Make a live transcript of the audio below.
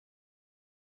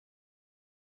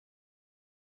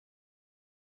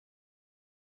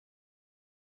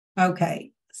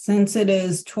Okay, since it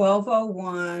is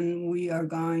 12:01, we are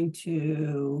going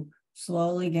to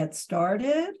slowly get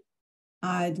started.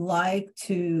 I'd like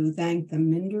to thank the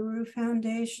Minderoo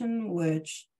Foundation,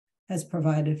 which has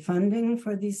provided funding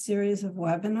for these series of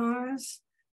webinars.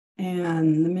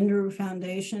 And the Minderoo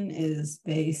Foundation is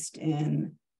based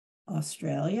in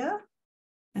Australia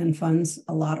and funds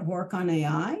a lot of work on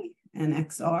AI and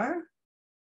XR,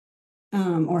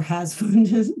 or has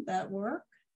funded that work.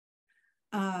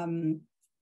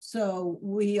 So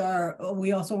we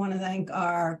also want to thank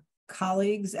our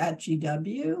colleagues at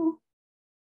GW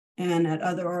and at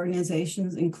other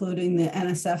organizations, including the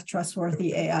NSF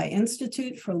Trustworthy AI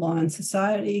Institute for Law and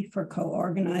Society, for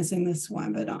co-organizing this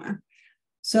webinar.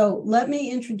 So let me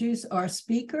introduce our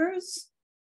speakers.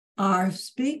 Our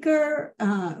speaker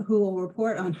who will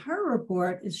report on her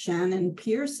report is Shannon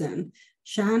Pearson.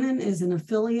 Shannon is an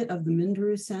affiliate of the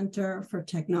Minderoo Center for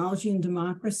Technology and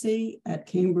Democracy at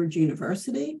Cambridge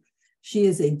University. She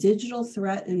is a digital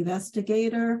threat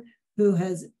investigator who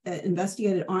has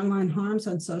investigated online harms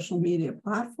on social media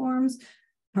platforms.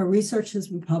 Her research has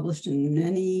been published in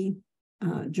many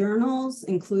journals,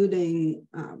 including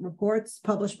reports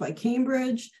published by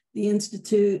Cambridge, the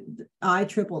Institute,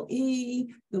 IEEE,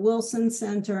 the Wilson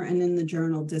Center, and in the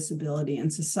journal Disability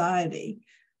and Society.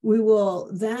 We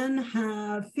will then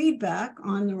have feedback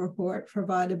on the report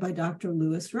provided by Dr.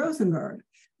 Louis Rosenberg,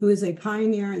 who is a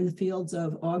pioneer in the fields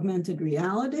of augmented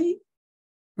reality,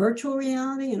 virtual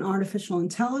reality, and artificial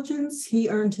intelligence. He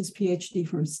earned his PhD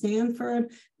from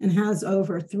Stanford and has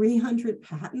over 300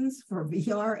 patents for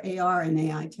VR, AR, and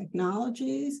AI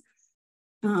technologies.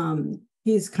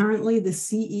 He's currently the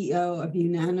CEO of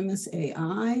Unanimous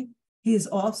AI. He is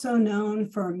also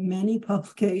known for many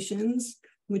publications,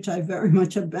 which I very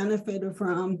much have benefited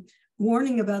from,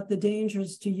 warning about the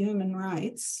dangers to human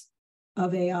rights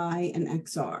of AI and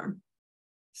XR.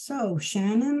 So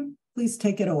Shannon, please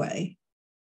take it away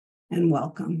and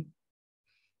welcome.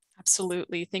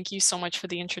 Absolutely. Thank you so much for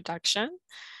the introduction.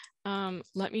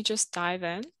 Let me just dive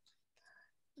in,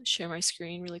 share my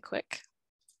screen really quick.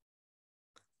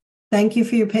 Thank you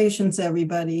for your patience,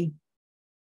 everybody.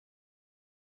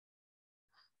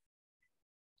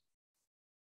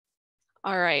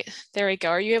 All right, there we go.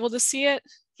 Are you able to see it?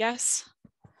 Yes?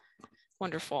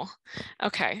 Wonderful.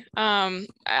 Okay.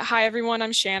 Hi, everyone.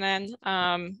 I'm Shannon.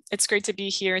 It's great to be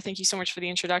here. Thank you so much for the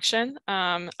introduction.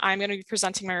 I'm going to be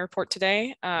presenting my report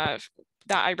today that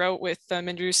I wrote with the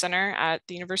Minderoo Center at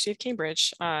the University of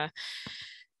Cambridge.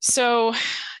 So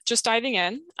just diving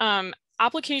in,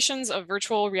 applications of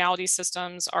virtual reality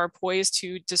systems are poised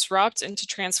to disrupt and to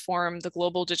transform the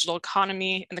global digital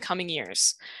economy in the coming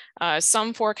years.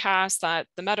 Some forecast that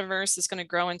the Metaverse is going to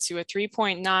grow into a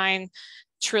 3.9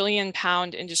 trillion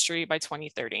pound industry by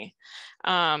 2030.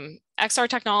 XR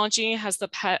technology has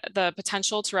the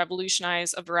potential to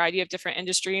revolutionize a variety of different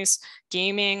industries,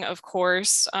 gaming, of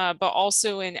course, but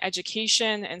also in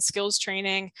education and skills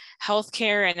training,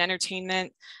 healthcare and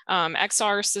entertainment.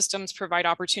 XR systems provide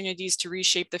opportunities to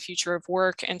reshape the future of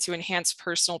work and to enhance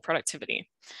personal productivity.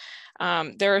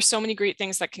 There are so many great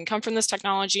things that can come from this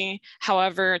technology.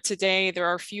 However, today there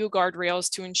are few guardrails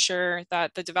to ensure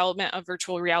that the development of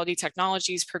virtual reality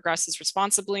technologies progresses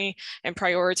responsibly and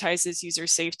prioritizes user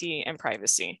safety and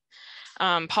privacy.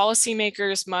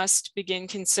 Policymakers must begin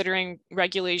considering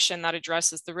regulation that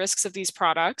addresses the risks of these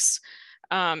products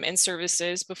and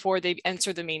services before they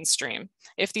enter the mainstream.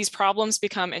 If these problems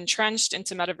become entrenched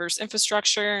into metaverse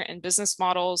infrastructure and business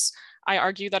models, I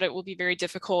argue that it will be very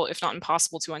difficult, if not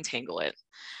impossible, to untangle it.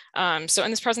 So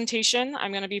in this presentation,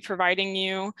 I'm going to be providing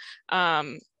you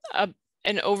an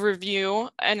overview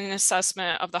and an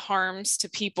assessment of the harms to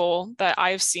people that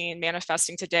I've seen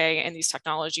manifesting today in these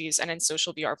technologies and in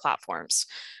social VR platforms.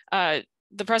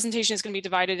 The presentation is going to be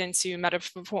divided into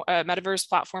metaverse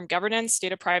platform governance,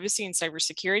 data privacy, and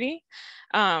cybersecurity.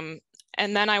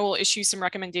 And then I will issue some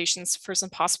recommendations for some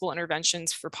possible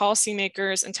interventions for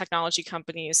policymakers and technology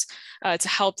companies to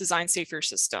help design safer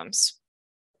systems.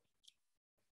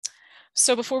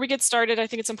 So before we get started, I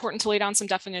think it's important to lay down some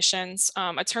definitions.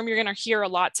 A term you're going to hear a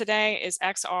lot today is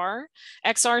XR.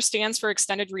 XR stands for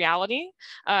extended reality.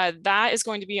 That is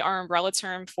going to be our umbrella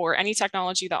term for any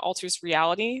technology that alters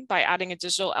reality by adding a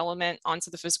digital element onto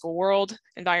the physical world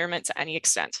environment to any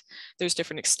extent. There's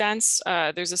different extents.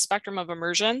 There's a spectrum of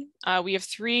immersion. We have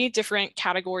 3 different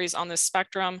categories on this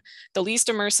spectrum. The least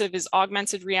immersive is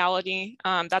augmented reality.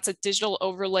 That's a digital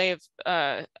overlay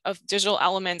of digital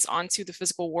elements onto the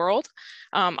physical world.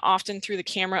 Often through the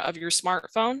camera of your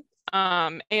smartphone.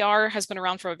 AR has been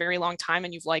around for a very long time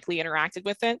and you've likely interacted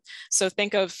with it. So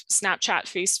think of Snapchat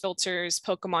face filters,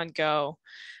 Pokemon Go.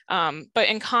 But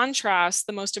in contrast,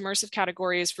 the most immersive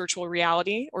category is virtual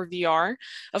reality or VR.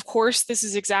 Of course, this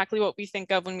is exactly what we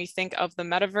think of when we think of the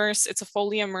metaverse. It's a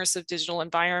fully immersive digital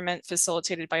environment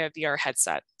facilitated by a VR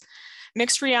headset.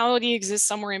 Mixed reality exists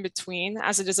somewhere in between,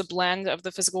 as it is a blend of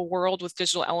the physical world with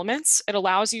digital elements. It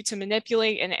allows you to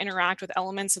manipulate and interact with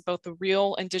elements of both the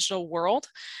real and digital world.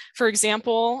 For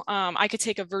example, I could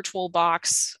take a virtual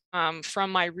box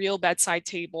from my real bedside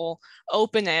table,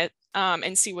 open it,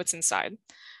 and see what's inside.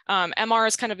 MR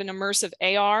is kind of an immersive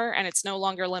AR, and it's no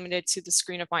longer limited to the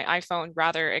screen of my iPhone.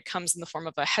 Rather, it comes in the form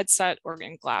of a headset or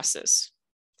in glasses.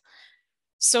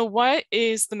 So what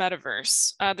is the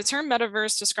metaverse? The term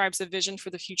metaverse describes a vision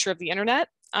for the future of the internet.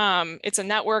 It's a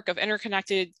network of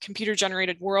interconnected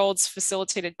computer-generated worlds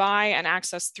facilitated by and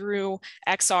accessed through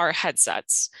XR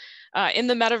headsets. In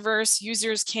the metaverse,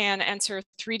 users can enter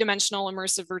three-dimensional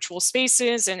immersive virtual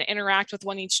spaces and interact with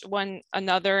one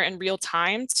another in real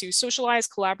time to socialize,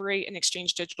 collaborate, and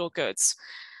exchange digital goods.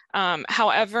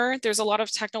 However, there's a lot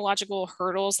of technological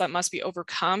hurdles that must be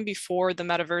overcome before the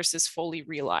metaverse is fully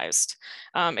realized.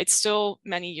 It's still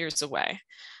many years away.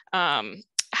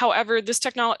 However, this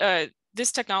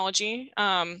technology,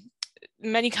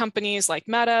 many companies like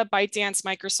Meta, ByteDance,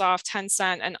 Microsoft,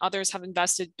 Tencent, and others have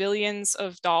invested billions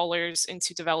of dollars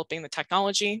into developing the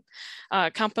technology.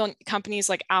 Companies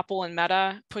like Apple and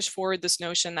Meta push forward this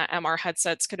notion that MR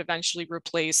headsets could eventually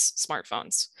replace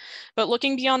smartphones. But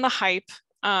looking beyond the hype,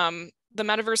 the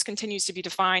metaverse continues to be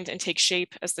defined and take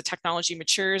shape as the technology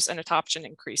matures and adoption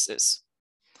increases.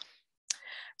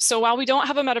 So while we don't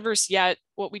have a metaverse yet,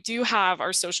 what we do have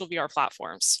are social VR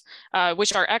platforms,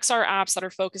 which are XR apps that are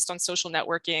focused on social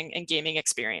networking and gaming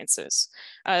experiences.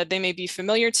 They may be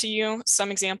familiar to you.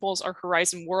 Some examples are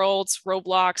Horizon Worlds,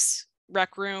 Roblox,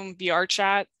 Rec Room, VR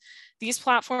Chat. These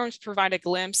platforms provide a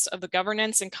glimpse of the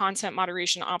governance and content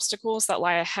moderation obstacles that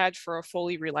lie ahead for a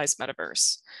fully realized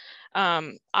metaverse.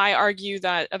 I argue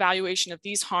that evaluation of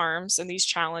these harms and these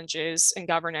challenges and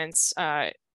governance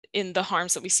in the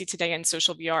harms that we see today in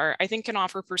social VR, I think can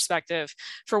offer perspective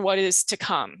for what is to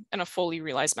come in a fully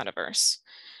realized metaverse.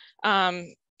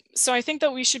 So I think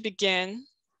that we should begin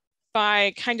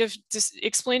by kind of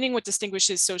explaining what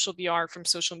distinguishes social VR from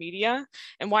social media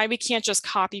and why we can't just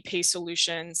copy paste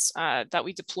solutions that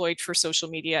we deployed for social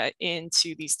media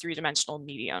into these three-dimensional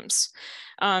mediums.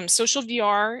 Social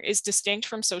VR is distinct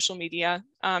from social media.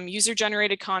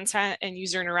 User-generated content and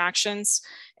user interactions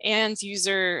and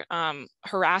user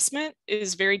harassment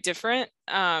is very different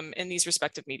in these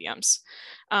respective mediums.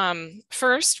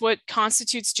 First, what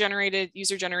constitutes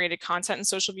user-generated content in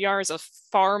social VR is a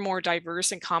far more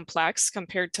diverse and complex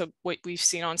compared to what we've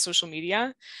seen on social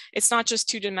media. It's not just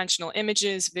two-dimensional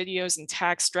images, videos, and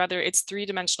text. Rather, it's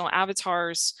three-dimensional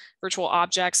avatars, virtual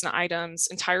objects and items,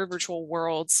 entire virtual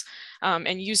worlds,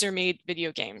 and user-made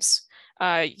video games.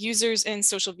 Users in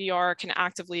social VR can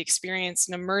actively experience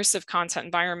an immersive content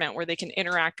environment where they can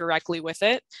interact directly with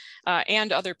it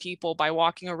and other people by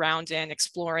walking around and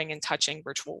exploring and touching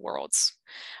virtual worlds.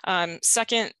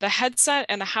 Second, the headset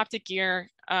and the haptic gear,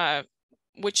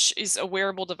 which is a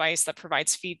wearable device that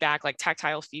provides feedback, like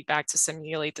tactile feedback, to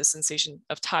simulate the sensation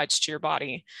of touch to your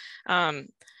body.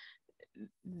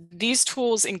 These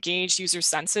tools engage user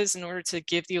senses in order to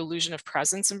give the illusion of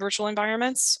presence in virtual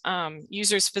environments.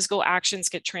 Users' physical actions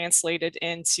get translated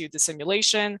into the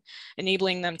simulation,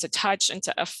 enabling them to touch and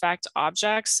to affect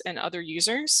objects and other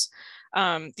users.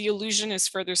 The illusion is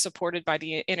further supported by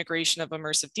the integration of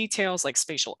immersive details like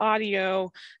spatial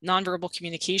audio, nonverbal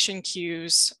communication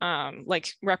cues,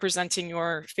 like representing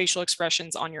your facial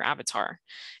expressions on your avatar.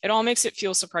 It all makes it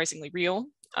feel surprisingly real.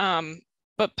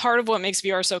 But part of what makes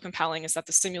VR so compelling is that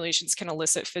the simulations can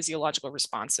elicit physiological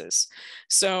responses.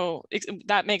 So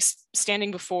that makes standing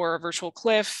before a virtual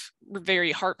cliff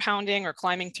very heart pounding, or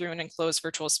climbing through an enclosed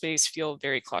virtual space feel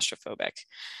very claustrophobic.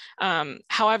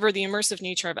 However, the immersive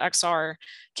nature of XR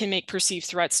can make perceived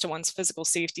threats to one's physical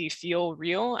safety feel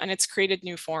real, and it's created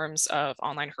new forms of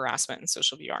online harassment in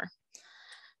social VR.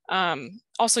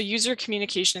 Also, user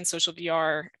communication in social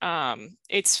VR,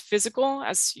 it's physical,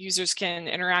 as users can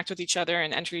interact with each other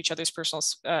and enter each other's personal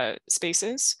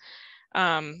spaces.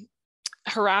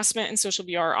 Harassment in social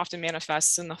VR often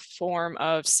manifests in the form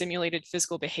of simulated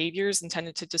physical behaviors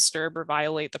intended to disturb or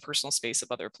violate the personal space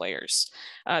of other players.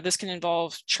 This can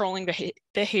involve trolling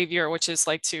behavior, which is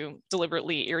like to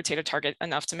deliberately irritate a target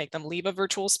enough to make them leave a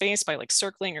virtual space by like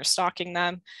circling or stalking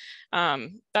them.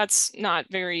 That's not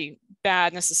very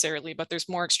bad necessarily, but there's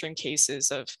more extreme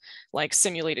cases of like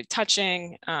simulated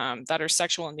touching that are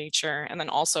sexual in nature, and then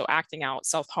also acting out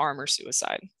self-harm or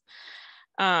suicide.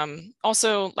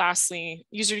 Also, lastly,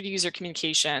 user-to-user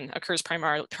communication occurs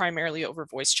primarily over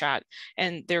voice chat,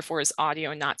 and therefore is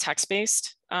audio and not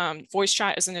text-based. Voice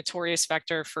chat is a notorious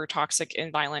vector for toxic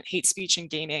and violent hate speech in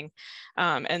gaming,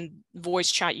 and voice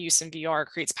chat use in VR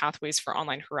creates pathways for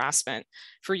online harassment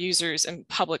for users in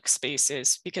public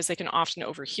spaces because they can often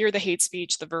overhear the hate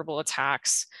speech, the verbal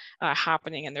attacks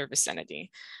happening in their vicinity.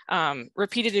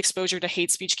 Repeated exposure to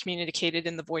hate speech communicated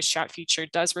in the voice chat feature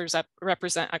does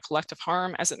represent a collective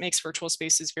harm, as it makes virtual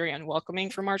spaces very unwelcoming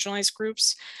for marginalized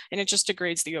groups, and it just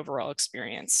degrades the overall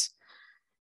experience.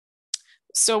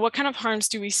 So what kind of harms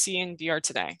do we see in VR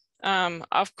today?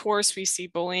 Of course, we see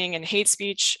bullying and hate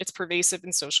speech. It's pervasive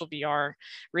in social VR.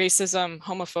 Racism,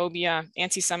 homophobia,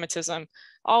 anti-Semitism,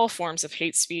 all forms of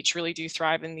hate speech really do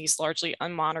thrive in these largely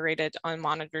unmoderated,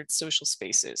 unmonitored social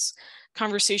spaces.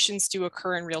 Conversations do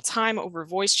occur in real time over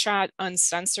voice chat,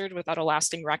 uncensored without a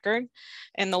lasting record.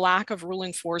 And the lack of rule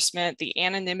enforcement, the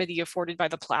anonymity afforded by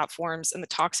the platforms, and the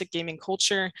toxic gaming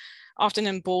culture often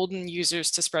embolden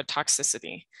users to spread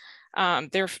toxicity.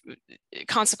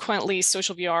 Consequently,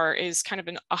 social VR is kind of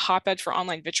a hotbed for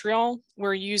online vitriol,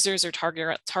 where users are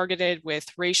targeted with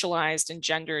racialized and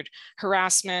gendered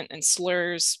harassment and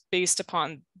slurs based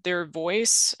upon their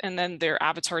voice, and then their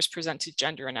avatars presented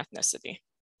gender and ethnicity.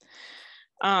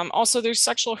 Also, there's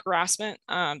sexual harassment.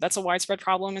 That's a widespread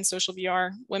problem in social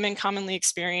VR. Women commonly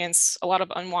experience a lot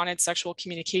of unwanted sexual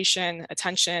communication,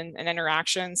 attention, and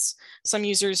interactions. Some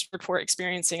users report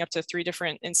experiencing up to 3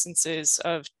 different instances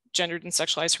of gendered and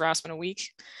sexualized harassment a week.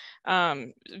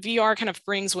 VR kind of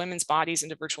brings women's bodies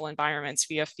into virtual environments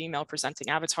via female presenting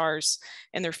avatars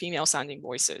and their female sounding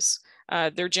voices.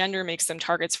 Their gender makes them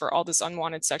targets for all this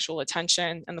unwanted sexual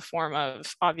attention in the form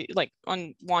of like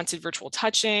unwanted virtual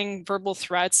touching, verbal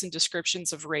threats and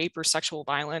descriptions of rape or sexual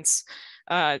violence,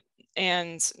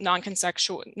 and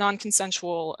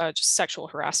non-consensual just sexual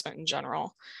harassment in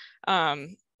general.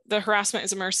 The harassment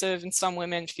is immersive, and some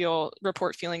women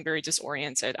report feeling very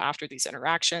disoriented after these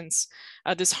interactions.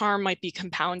 This harm might be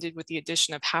compounded with the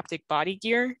addition of haptic body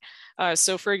gear.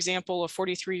 So for example, a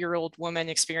 43-year-old woman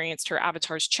experienced her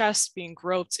avatar's chest being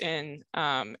groped in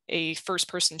a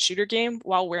first-person shooter game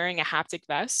while wearing a haptic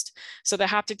vest. So the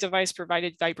haptic device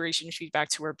provided vibration feedback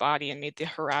to her body and made the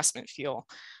harassment feel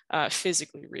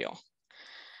physically real.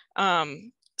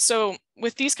 So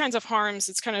with these kinds of harms,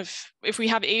 it's kind of, if we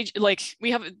have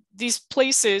these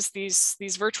places,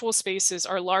 these virtual spaces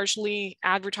are largely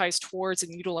advertised towards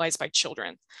and utilized by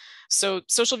children. So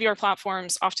social VR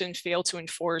platforms often fail to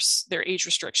enforce their age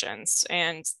restrictions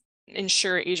and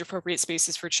ensure age appropriate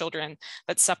spaces for children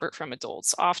that's separate from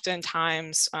adults.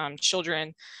 Oftentimes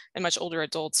children and much older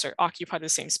adults occupy the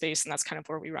same space, and that's kind of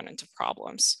where we run into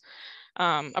problems.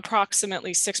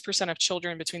 Approximately 6% of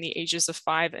children between the ages of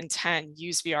 5 and 10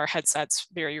 use VR headsets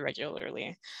very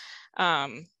regularly.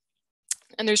 And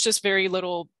there's just very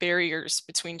little barriers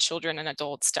between children and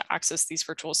adults to access these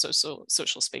virtual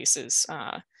social spaces.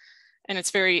 And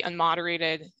it's very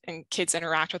unmoderated, and kids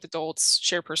interact with adults,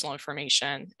 share personal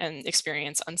information, and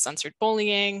experience uncensored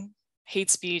bullying, hate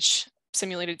speech,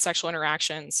 simulated sexual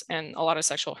interactions, and a lot of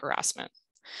sexual harassment.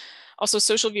 Also,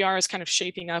 social VR is kind of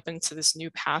shaping up into this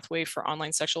new pathway for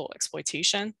online sexual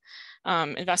exploitation.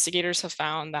 Investigators have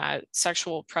found that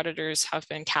sexual predators have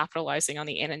been capitalizing on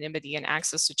the anonymity and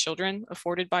access to children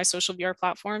afforded by social VR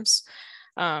platforms.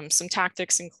 Some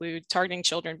tactics include targeting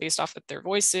children based off of their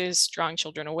voices, drawing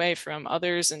children away from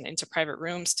others and into private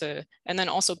rooms, and then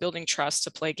also building trust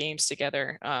to play games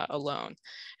together alone,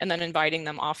 and then inviting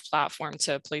them off platform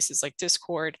to places like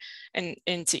Discord and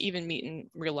to even meet in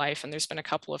real life. And there's been a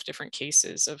couple of different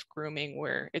cases of grooming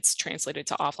where it's translated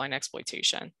to offline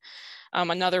exploitation.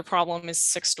 Another problem is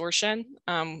sextortion.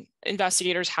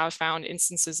 Investigators have found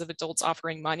instances of adults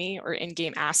offering money or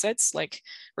in-game assets like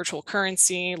virtual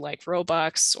currency, like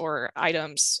Robux or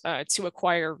items to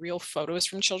acquire real photos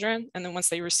from children. And then once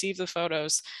they receive the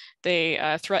photos,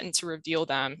 they threaten to reveal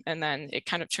them. And then it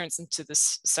kind of turns into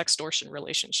this sextortion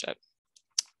relationship.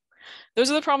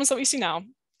 Those are the problems that we see now.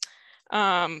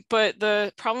 But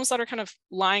the problems that are kind of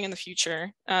lying in the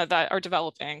future that are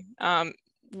developing,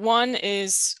 one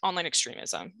is online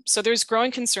extremism. So there's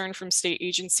growing concern from state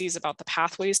agencies about the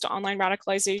pathways to online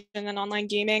radicalization and online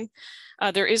gaming.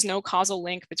 There is no causal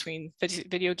link between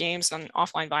video games and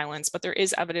offline violence, but there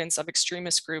is evidence of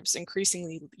extremist groups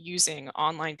increasingly using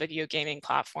online video gaming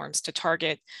platforms to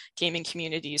target gaming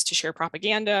communities to share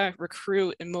propaganda,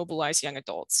 recruit, and mobilize young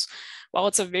adults. While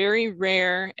it's a very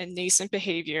rare and nascent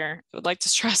behavior, I would like to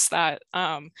stress that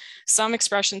some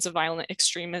expressions of violent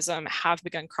extremism have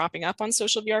begun cropping up on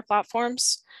social VR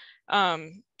platforms.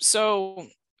 So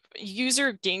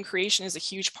user game creation is a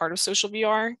huge part of social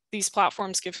VR. These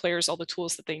platforms give players all the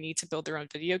tools that they need to build their own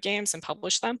video games and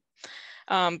publish them.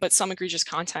 But some egregious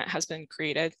content has been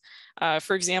created.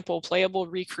 For example, playable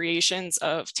recreations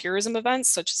of terrorism events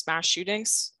such as mass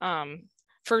shootings.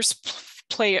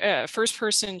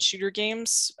 First-person shooter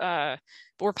games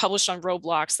were published on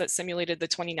Roblox that simulated the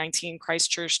 2019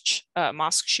 Christchurch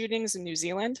mosque shootings in New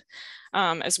Zealand,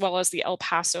 as well as the El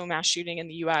Paso mass shooting in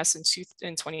the US in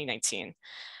 2019.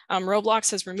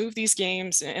 Roblox has removed these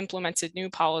games and implemented new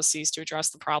policies to address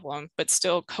the problem, but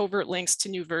still covert links to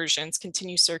new versions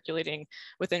continue circulating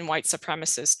within white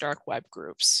supremacist dark web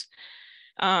groups.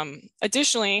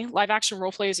 Additionally, live action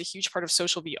roleplay is a huge part of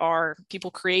social VR. People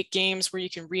create games where you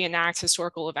can reenact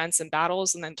historical events and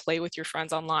battles and then play with your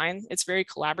friends online. It's very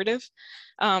collaborative,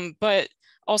 but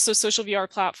also social VR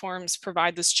platforms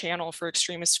provide this channel for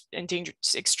extremist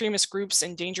groups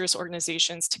and dangerous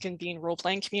organizations to convene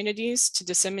role-playing communities to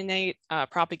disseminate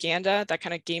propaganda that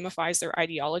kind of gamifies their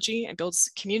ideology and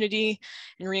builds community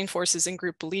and reinforces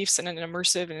in-group beliefs in an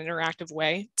immersive and interactive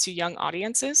way to young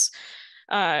audiences.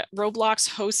 Roblox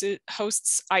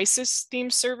hosts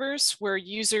ISIS-themed servers where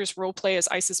users roleplay as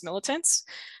ISIS militants.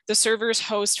 The servers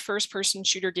host first-person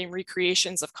shooter game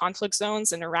recreations of conflict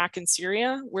zones in Iraq and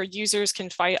Syria, where users can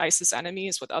fight ISIS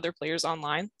enemies with other players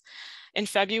online. In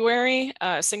February,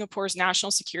 Singapore's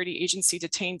National Security Agency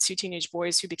detained 2 teenage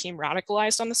boys who became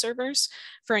radicalized on the servers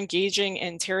for engaging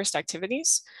in terrorist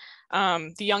activities.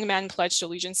 The young men pledged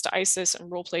allegiance to ISIS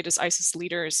and role-played as ISIS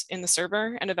leaders in the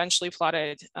server and eventually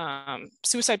plotted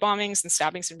suicide bombings and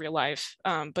stabbings in real life,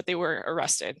 but they were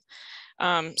arrested.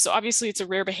 So obviously it's a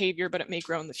rare behavior, but it may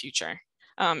grow in the future.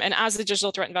 And as a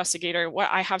digital threat investigator, what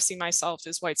I have seen myself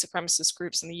is white supremacist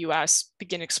groups in the US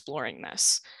begin exploring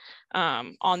this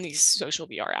on these social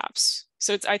VR apps.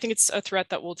 So I think it's a threat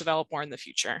that will develop more in the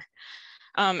future.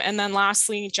 And then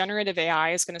lastly, generative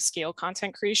AI is going to scale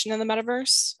content creation in the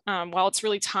metaverse. While it's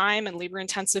really time and labor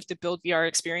intensive to build VR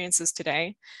experiences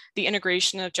today, the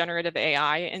integration of generative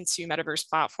AI into metaverse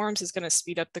platforms is going to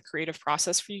speed up the creative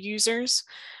process for users.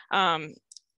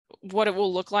 What it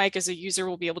will look like is a user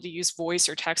will be able to use voice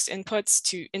or text inputs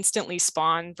to instantly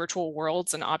spawn virtual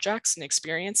worlds and objects and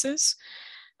experiences.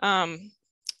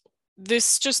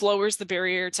 This just lowers the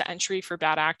barrier to entry for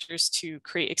bad actors to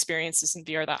create experiences in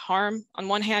VR that harm. On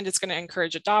one hand, it's going to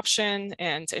encourage adoption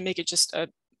and make it just a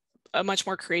much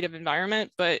more creative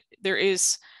environment, but there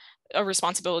is a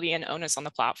responsibility and onus on the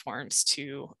platforms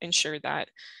to ensure that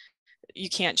you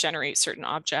can't generate certain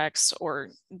objects or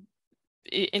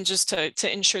just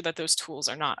to ensure that those tools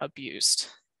are not abused.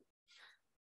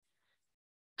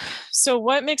 So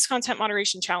what makes content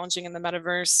moderation challenging in the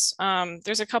metaverse?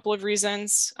 There's a couple of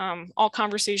reasons. All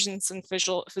conversations and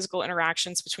physical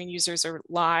interactions between users are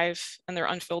live and they're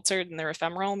unfiltered and they're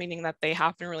ephemeral, meaning that they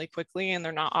happen really quickly and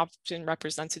they're not often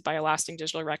represented by a lasting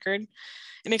digital record.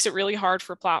 It makes it really hard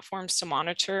for platforms to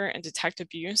monitor and detect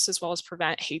abuse, as well as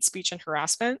prevent hate speech and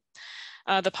harassment.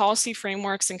 The policy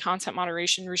frameworks and content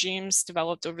moderation regimes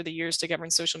developed over the years to govern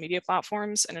social media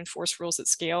platforms and enforce rules at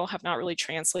scale have not really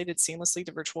translated seamlessly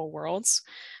to virtual worlds.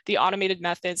 The automated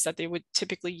methods that they would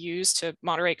typically use to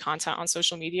moderate content on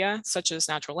social media, such as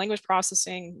natural language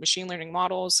processing, machine learning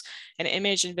models, and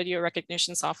image and video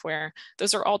recognition software,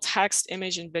 those are all text,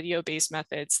 image, and video-based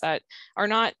methods that are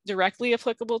not directly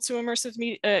applicable to immersive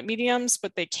mediums,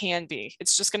 but they can be.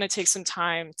 It's just going to take some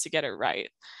time to get it right.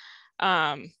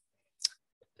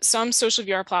 Some social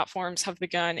VR platforms have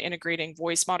begun integrating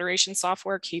voice moderation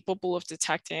software capable of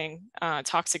detecting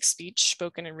toxic speech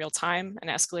spoken in real time and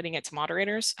escalating it to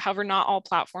moderators. However, not all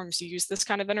platforms use this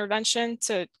kind of intervention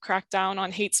to crack down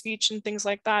on hate speech and things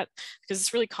like that, because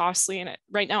it's really costly and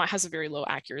right now it has a very low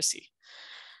accuracy.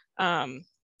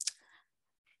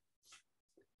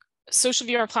 Social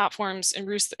VR platforms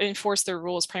enforce their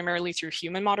rules primarily through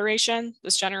human moderation.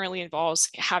 This generally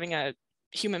involves having a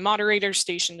human moderator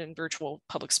stationed in virtual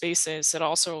public spaces. It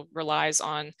also relies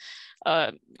on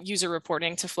user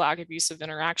reporting to flag abusive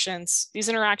interactions. These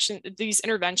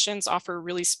interventions offer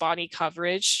really spotty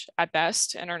coverage at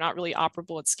best and are not really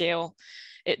operable at scale.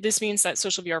 This means that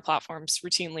social VR platforms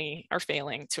routinely are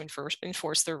failing to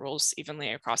enforce their rules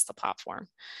evenly across the platform.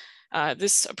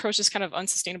 This approach is kind of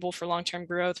unsustainable for long-term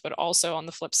growth, but also on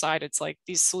the flip side, it's like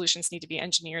these solutions need to be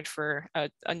engineered for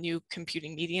a new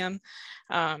computing medium.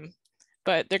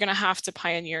 But they're going to have to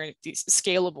pioneer these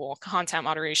scalable content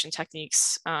moderation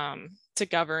techniques to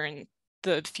govern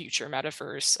the future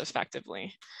metaverse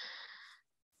effectively.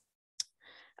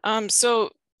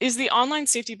 So is the online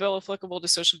safety bill applicable to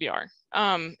social VR?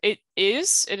 It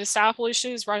is. It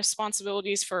establishes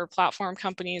responsibilities for platform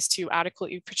companies to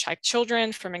adequately protect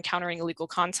children from encountering illegal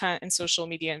content in social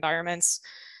media environments.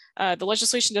 The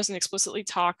legislation doesn't explicitly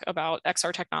talk about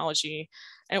XR technology,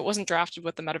 and it wasn't drafted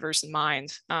with the metaverse in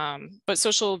mind. But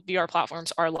social VR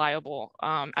platforms are liable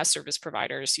as service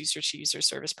providers, user-to-user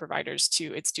service providers,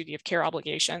 to its duty of care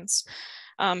obligations.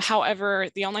 However,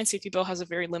 the online safety bill has a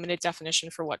very limited definition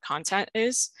for what content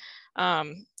is.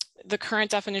 The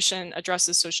current definition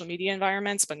addresses social media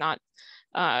environments, but not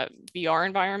VR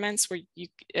environments where you,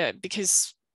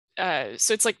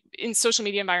 so it's like in social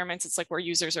media environments, it's like where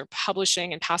users are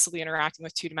publishing and passively interacting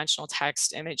with two-dimensional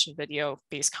text, image, and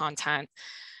video-based content.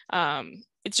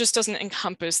 It just doesn't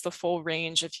encompass the full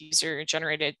range of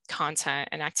user-generated content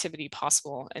and activity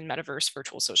possible in metaverse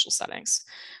virtual social settings.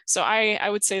 So I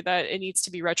would say that it needs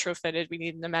to be retrofitted. We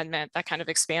need an amendment that kind of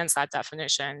expands that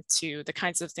definition to the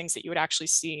kinds of things that you would actually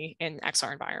see in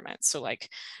XR environments. So like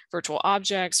virtual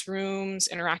objects, rooms,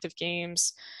 interactive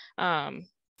games,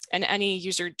 and any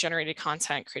user-generated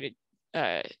content created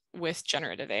with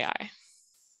generative AI.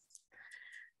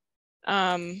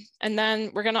 And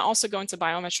then we're going to also go into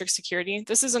biometric security.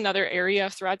 This is another area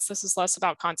of threats. This is less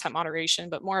about content moderation,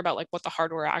 but more about like what the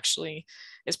hardware actually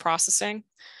is processing.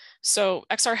 So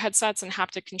XR headsets and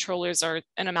haptic controllers are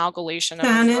an amalgamation of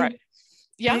the threat.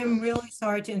 Yeah. I'm really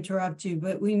sorry to interrupt you,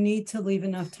 but we need to leave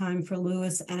enough time for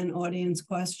Lewis and audience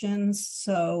questions.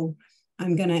 So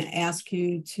I'm going to ask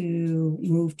you to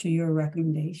move to your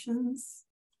recommendations.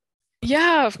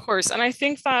 Yeah, of course. And I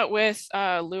think that with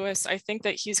Lewis, I think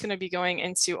that he's going to be going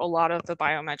into a lot of the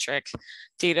biometric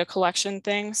data collection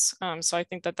things. So I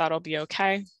think that that'll be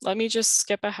okay. Let me just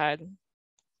skip ahead.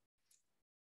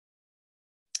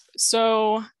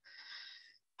 So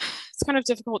it's kind of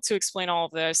difficult to explain all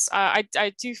of this.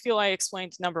 I do feel I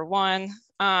explained number one.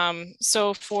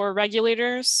 So for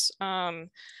regulators,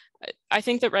 I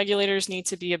think that regulators need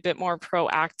to be a bit more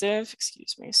proactive.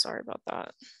 Excuse me, sorry about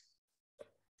that.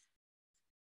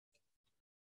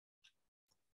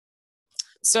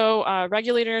 So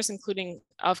regulators, including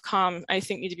Ofcom, I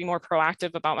think need to be more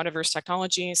proactive about metaverse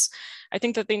technologies. I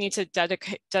think that they need to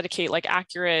dedicate like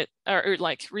accurate or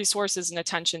like resources and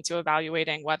attention to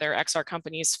evaluating whether XR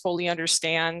companies fully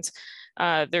understand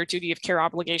their duty of care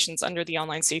obligations under the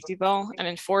online safety bill and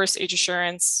enforce age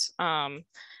assurance.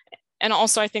 And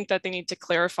also I think that they need to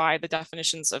clarify the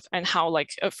definitions of and how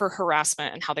like for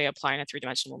harassment and how they apply in a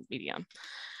three-dimensional medium.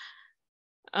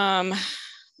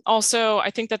 Also,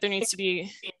 I think that there needs to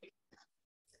be,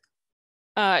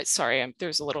 sorry,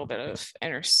 there's a little bit of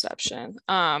interception.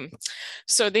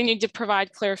 So they need to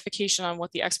provide clarification on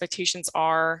what the expectations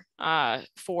are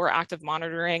for active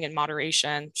monitoring and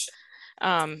moderation.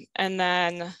 And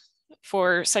then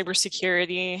for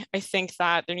cybersecurity, I think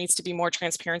that there needs to be more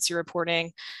transparency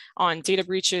reporting on data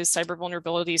breaches, cyber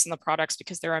vulnerabilities in the products,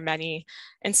 because there are many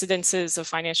incidences of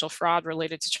financial fraud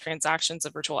related to transactions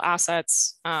of virtual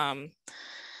assets.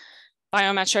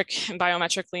 Biometric and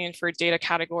biometrically inferred data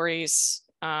categories.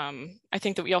 I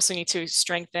think that we also need to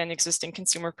strengthen existing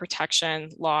consumer protection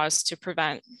laws to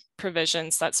prevent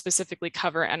provisions that specifically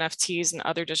cover NFTs and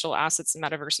other digital assets in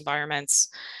metaverse environments.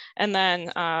 And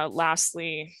then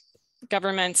lastly,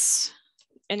 governments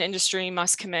and industry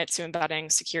must commit to embedding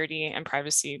security and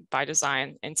privacy by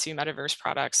design into metaverse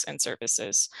products and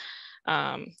services,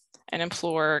 and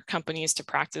implore companies to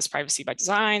practice privacy by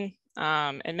design,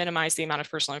 and minimize the amount of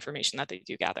personal information that they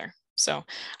do gather. So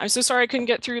I'm so sorry I couldn't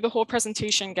get through the whole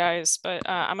presentation, guys, but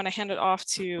I'm going to hand it off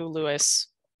to Lewis.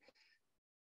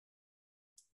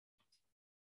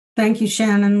 Thank you,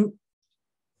 Shannon.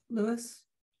 Lewis?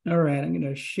 All right, I'm going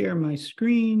to share my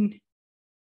screen.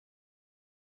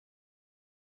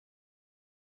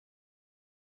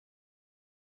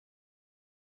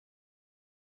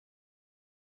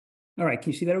 All right,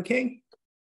 can you see that okay?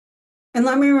 And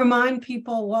let me remind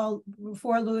people,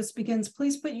 before Lewis begins,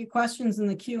 please put your questions in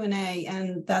the Q&A,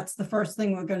 and that's the first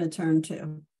thing we're going to turn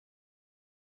to.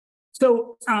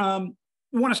 So I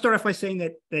want to start off by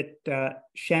saying that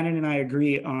Shannon and I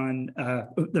agree on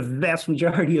the vast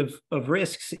majority of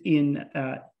risks in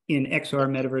XR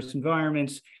metaverse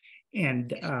environments,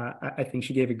 and I think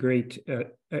she gave a great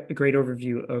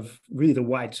overview of really the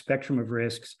wide spectrum of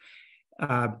risks.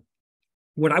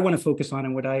 What I want to focus on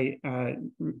and what I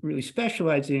really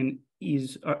specialize in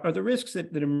are the risks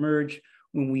that emerge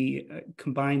when we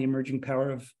combine the emerging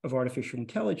power of artificial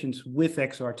intelligence with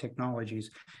XR technologies.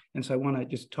 And so I want to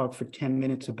just talk for 10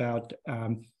 minutes about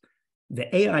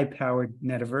the AI-powered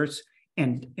metaverse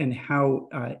and how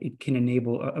it can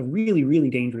enable a really, really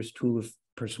dangerous tool of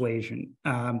persuasion.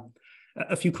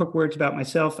 A few quick words about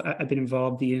myself. I've been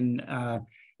involved in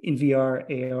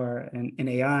VR, AR, and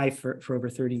AI for over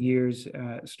 30 years.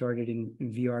 Started in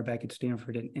VR back at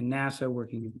Stanford and NASA,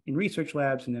 working in research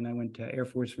labs, and then I went to Air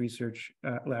Force Research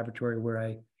Laboratory, where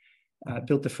I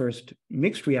built the first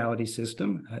mixed reality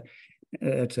system.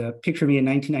 It's a picture of me in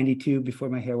 1992, before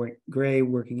my hair went gray,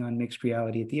 working on mixed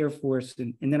reality at the Air Force,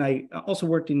 and then I also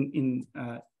worked in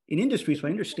industry, so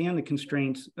I understand the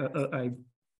constraints.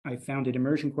 I founded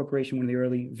Immersion Corporation, one of the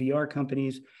early VR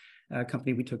companies. A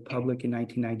company we took public in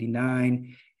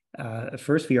 1999, the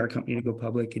first VR company to go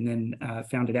public, and then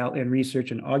founded Outland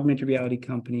Research, an augmented reality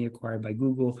company acquired by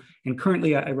Google. And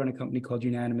currently I run a company called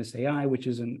Unanimous AI, which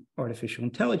is an artificial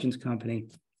intelligence company.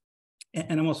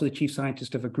 And I'm also the chief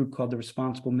scientist of a group called the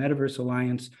Responsible Metaverse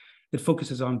Alliance that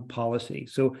focuses on policy.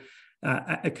 So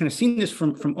I kind of seen this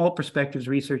from all perspectives,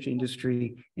 research,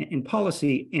 industry, and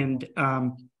policy. And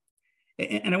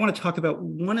I want to talk about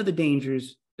one of the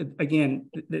dangers, again,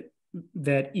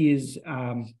 that is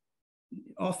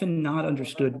often not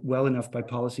understood well enough by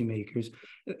policymakers.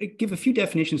 Give a few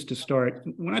definitions to start.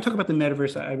 When I talk about the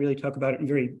metaverse, I really talk about it in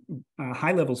very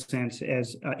high-level sense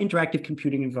as interactive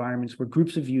computing environments where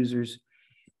groups of users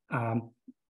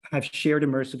have shared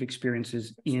immersive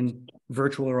experiences in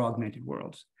virtual or augmented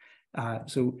worlds.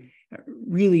 So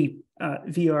really,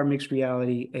 VR, mixed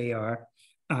reality, AR.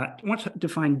 I want to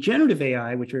define generative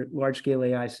AI, which are large-scale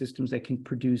AI systems that can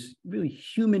produce really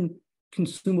human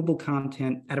consumable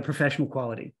content at a professional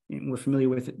quality. And we're familiar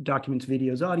with documents,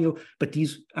 videos, audio, but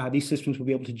these systems will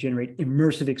be able to generate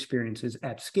immersive experiences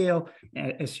at scale,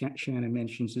 as Shannon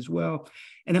mentions as well.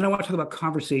 And then I want to talk about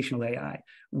conversational AI,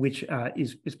 which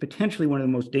is potentially one of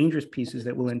the most dangerous pieces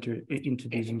that will enter into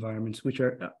these environments, which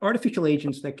are artificial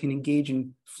agents that can engage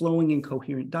in flowing and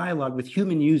coherent dialogue with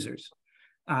human users.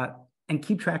 And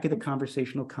keep track of the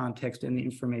conversational context and the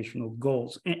informational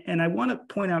goals. And I want to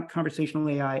point out conversational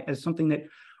AI as something that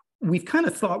we've kind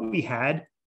of thought we had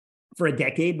for a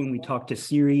decade when we talked to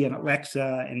Siri and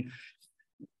Alexa, and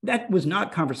that was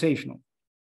not conversational.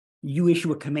 You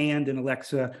issue a command and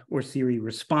Alexa or Siri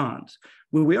responds.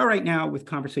 Where we are right now with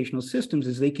conversational systems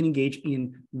is they can engage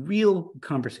in real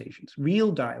conversations,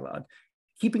 real dialogue,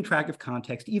 keeping track of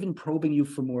context, even probing you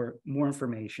for more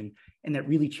information. And that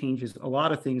really changes a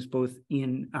lot of things, both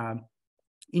in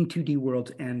 2D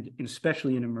worlds and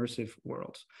especially in immersive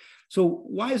worlds. So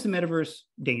why is the metaverse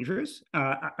dangerous?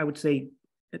 I would say,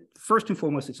 first and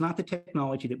foremost, it's not the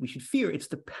technology that we should fear, it's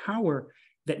the power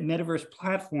that metaverse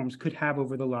platforms could have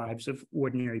over the lives of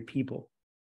ordinary people.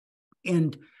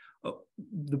 And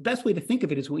the best way to think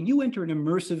of it is when you enter an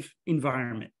immersive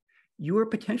environment, you are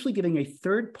potentially giving a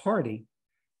third party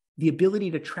the ability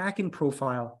to track and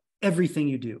profile everything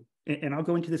you do. And I'll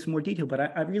go into this in more detail, but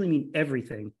I really mean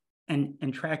everything,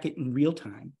 and track it in real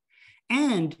time,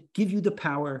 and give you the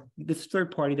power, this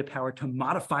third party, the power to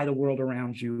modify the world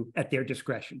around you at their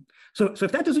discretion. So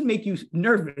if that doesn't make you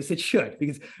nervous, it should,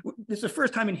 because this is the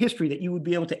first time in history that you would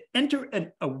be able to enter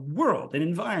a world, an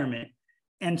environment,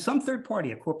 and some third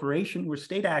party, a corporation or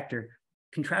state actor,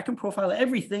 can track and profile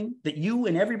everything that you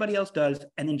and everybody else does,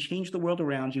 and then change the world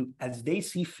around you as they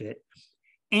see fit.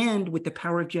 And with the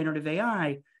power of generative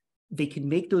AI, they can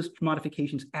make those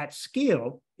modifications at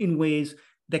scale in ways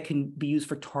that can be used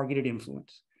for targeted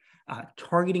influence,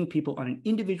 targeting people on an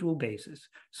individual basis.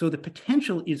 So the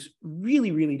potential is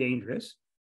really, really dangerous.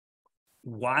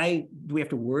 Why do we have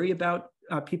to worry about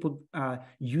people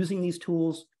using these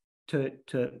tools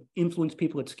to influence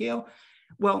people at scale?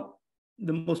 Well,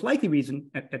 the most likely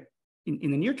reason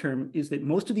in the near term is that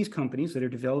most of these companies that are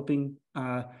developing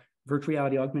virtual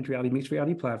reality, augmented reality, mixed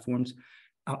reality platforms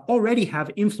already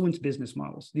have influence business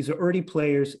models. These are already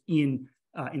players in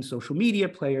social media,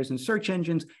 players in search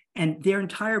engines, and their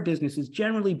entire business is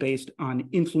generally based on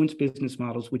influence business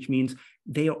models, which means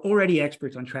they are already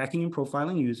experts on tracking and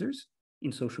profiling users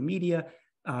in social media,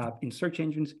 in search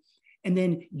engines, and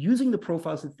then using the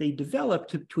profiles that they develop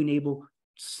to enable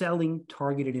selling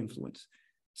targeted influence,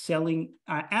 selling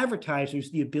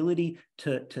advertisers the ability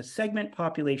to segment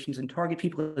populations and target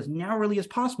people as narrowly as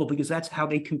possible, because that's how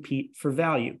they compete for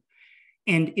value.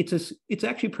 And it's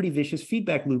actually a pretty vicious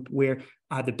feedback loop where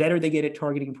the better they get at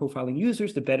targeting and profiling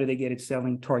users, the better they get at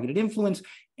selling targeted influence,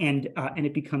 and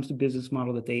it becomes the business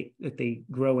model that they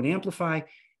grow and amplify.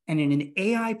 And in an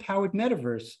AI-powered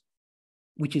metaverse,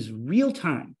 which is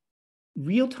real-time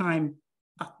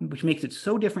which makes it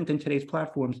so different than today's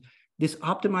platforms, this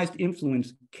optimized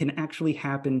influence can actually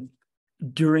happen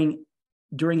during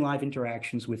live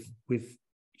interactions with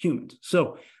humans.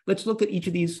 So let's look at each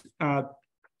of these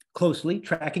closely.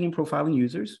 Tracking and profiling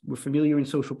users. We're familiar in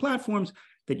social platforms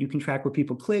that you can track where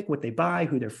people click, what they buy,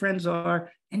 who their friends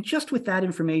are, and just with that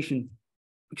information,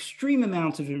 extreme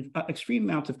amounts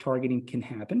of targeting can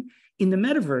happen. In the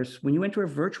metaverse, when you enter a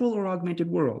virtual or augmented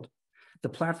world, the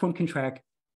platform can track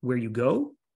where you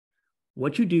go,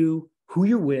 what you do, who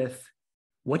you're with,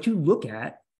 what you look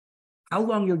at, how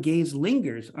long your gaze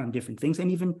lingers on different things,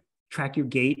 and even track your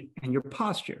gait and your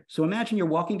posture. So imagine you're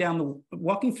walking down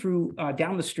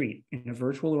the street in a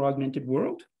virtual or augmented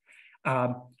world,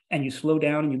 and you slow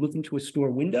down and you look into a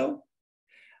store window.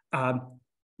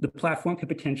 The platform could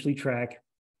potentially track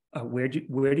where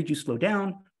did you slow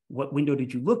down, what window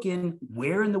did you look in,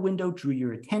 where in the window drew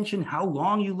your attention, how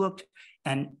long you looked,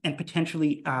 and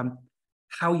potentially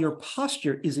how your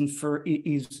posture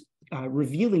is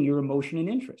revealing your emotion and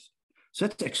interest. So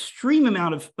that's an extreme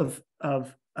amount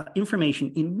of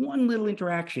information in one little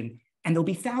interaction, and there'll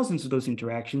be thousands of those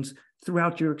interactions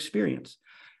throughout your experience.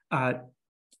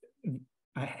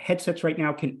 Headsets right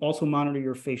now can also monitor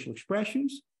your facial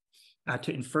expressions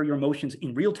to infer your emotions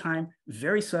in real time,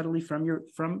 very subtly from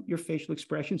your facial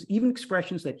expressions, even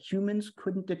expressions that humans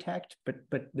couldn't detect, but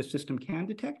the system can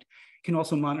detect. Can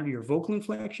also monitor your vocal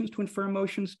inflections to infer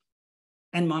emotions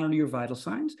and monitor your vital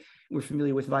signs. We're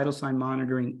familiar with vital sign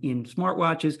monitoring in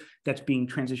smartwatches. That's being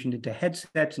transitioned into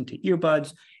headsets, into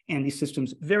earbuds, and these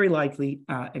systems very likely,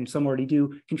 and some already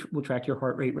do, will track your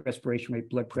heart rate, respiration rate,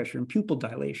 blood pressure, and pupil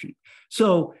dilation.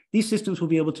 So these systems will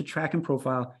be able to track and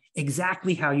profile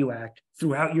exactly how you act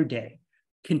throughout your day,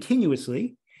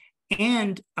 continuously,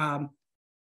 and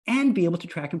be able to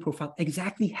track and profile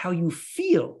exactly how you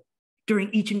feel during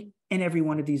each and every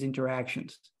one of these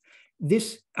interactions.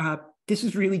 This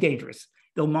is really dangerous.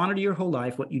 They'll monitor your whole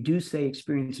life, what you do, say,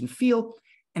 experience, and feel.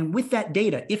 And with that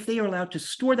data, if they are allowed to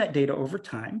store that data over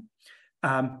time,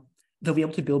 they'll be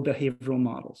able to build behavioral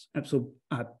models. And so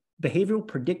behavioral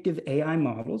predictive AI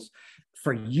models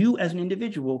for you as an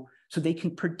individual, so they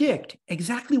can predict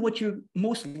exactly what you're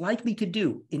most likely to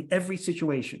do in every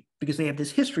situation, because they have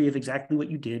this history of exactly what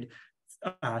you did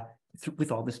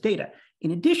with all this data.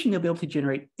 In addition, they'll be able to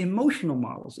generate emotional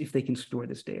models if they can store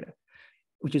this data,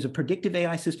 which is a predictive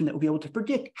AI system that will be able to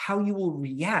predict how you will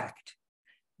react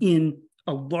in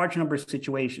a large number of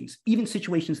situations, even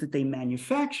situations that they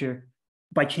manufacture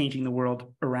by changing the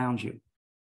world around you.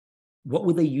 What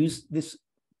will they use this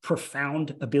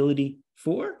profound ability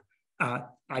for?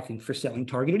 I think for selling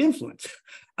targeted influence.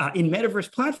 In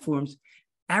metaverse platforms,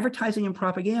 advertising and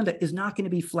propaganda is not going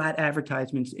to be flat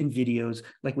advertisements and videos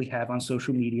like we have on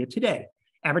social media today.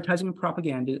 Advertising and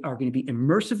propaganda are going to be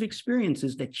immersive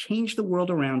experiences that change the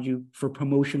world around you for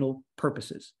promotional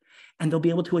purposes. And they'll be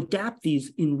able to adapt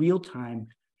these in real time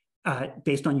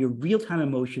based on your real-time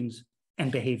emotions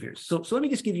and behaviors. So let me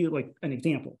just give you like an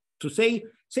example. So say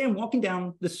I'm walking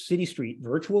down the city street,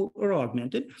 virtual or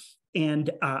augmented, and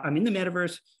I'm in the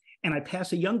metaverse, and I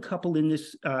pass a young couple in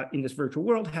this virtual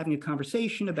world having a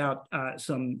conversation about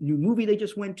some new movie they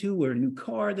just went to, or a new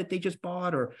car that they just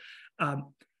bought, or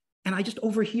and I just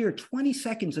overhear 20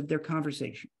 seconds of their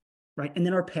conversation, right? And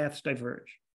then our paths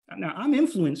diverge. Now, I'm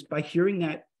influenced by hearing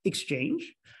that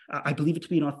exchange. I believe it to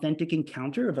be an authentic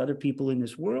encounter of other people in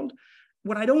this world.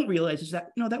 What I don't realize is that,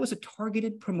 that was a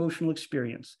targeted promotional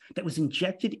experience that was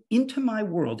injected into my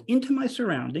world, into my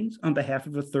surroundings on behalf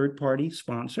of a third-party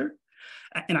sponsor.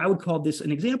 And I would call this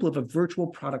an example of a virtual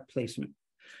product placement.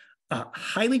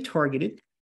 Highly targeted.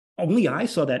 Only I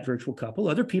saw that virtual couple.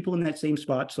 Other people in that same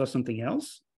spot saw something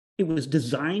else. It was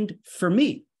designed for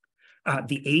me.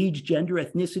 The age, gender,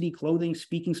 ethnicity, clothing,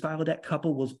 speaking style of that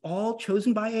couple was all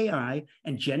chosen by AI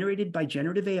and generated by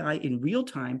generative AI in real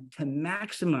time to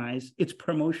maximize its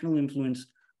promotional influence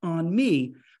on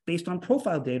me based on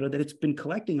profile data that it's been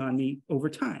collecting on me over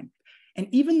time. And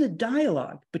even the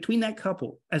dialogue between that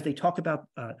couple as they talk about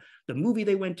the movie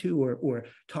they went to or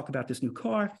talk about this new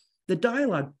car, the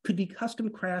dialogue could be custom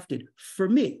crafted for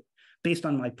me based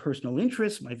on my personal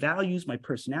interests, my values, my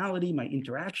personality, my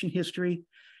interaction history.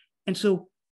 And so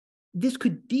this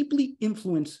could deeply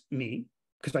influence me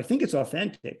because I think it's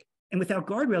authentic. And without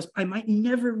guardrails, I might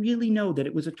never really know that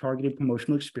it was a targeted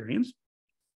promotional experience.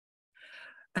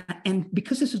 And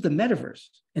because this is the metaverse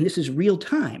and this is real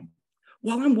time,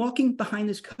 while I'm walking behind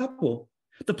this couple,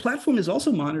 the platform is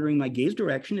also monitoring my gaze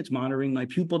direction. It's monitoring my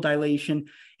pupil dilation.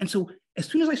 And so as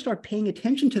soon as I start paying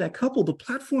attention to that couple, the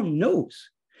platform knows.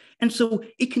 And so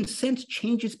it can sense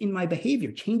changes in my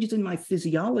behavior, changes in my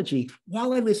physiology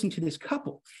while I listen to this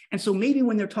couple. And so maybe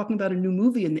when they're talking about a new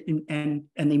movie and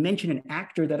they mention an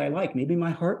actor that I like, maybe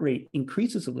my heart rate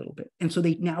increases a little bit. And so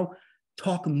they now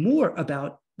talk more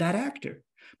about that actor.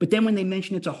 But then when they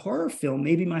mention it's a horror film,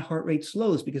 maybe my heart rate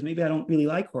slows because maybe I don't really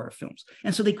like horror films.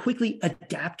 And so they quickly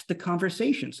adapt the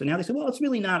conversation. So now they say, well, it's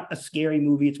really not a scary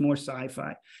movie. It's more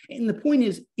sci-fi. And the point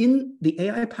is, in the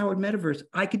AI-powered metaverse,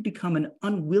 I could become an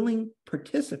unwilling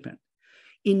participant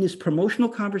in this promotional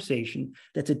conversation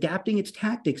that's adapting its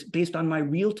tactics based on my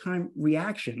real-time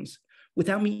reactions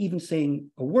without me even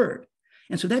saying a word.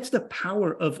 And so that's the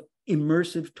power of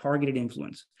immersive targeted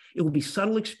influence. It will be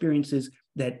subtle experiences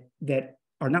that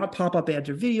are not pop-up ads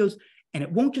or videos, and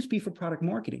it won't just be for product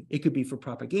marketing. It could be for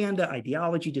propaganda,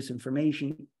 ideology,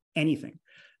 disinformation, anything.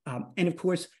 And of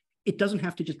course, it doesn't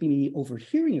have to just be me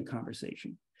overhearing a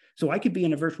conversation. So I could be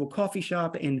in a virtual coffee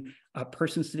shop and a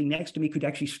person sitting next to me could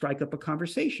actually strike up a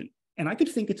conversation. And I could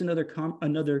think it's another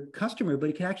customer, but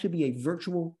it could actually be a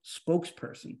virtual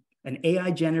spokesperson, an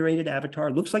AI-generated avatar,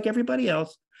 looks like everybody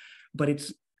else, but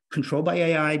it's controlled by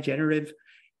AI, generative,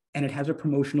 and it has a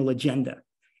promotional agenda.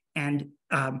 And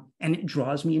it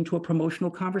draws me into a promotional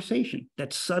conversation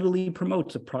that subtly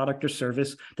promotes a product or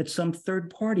service that some third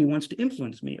party wants to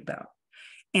influence me about.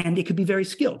 And it could be very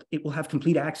skilled. It will have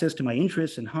complete access to my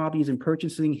interests and hobbies and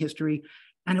purchasing history.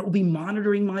 And it will be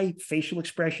monitoring my facial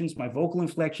expressions, my vocal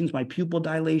inflections, my pupil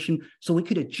dilation. So it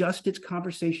could adjust its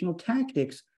conversational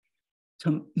tactics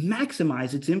to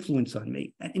maximize its influence on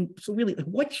me. And so really,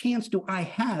 what chance do I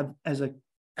have as an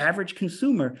average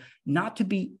consumer not to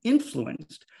be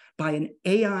influenced by an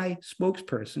AI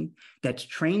spokesperson that's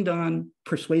trained on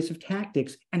persuasive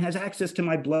tactics and has access to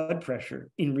my blood pressure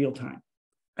in real time?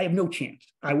 I have no chance.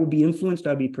 I will be influenced,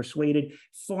 I'll be persuaded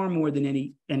far more than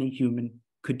any human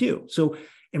could do. So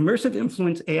immersive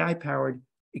influence, AI-powered,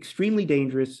 extremely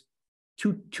dangerous.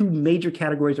 Two major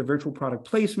categories are virtual product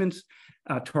placements,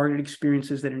 targeted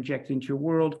experiences that are injected into your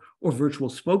world, or virtual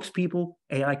spokespeople,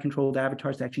 AI-controlled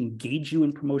avatars that actually engage you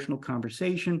in promotional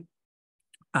conversation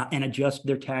and adjust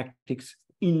their tactics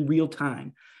in real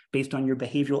time based on your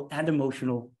behavioral and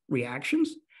emotional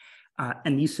reactions.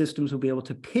 And these systems will be able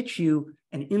to pitch you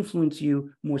and influence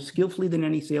you more skillfully than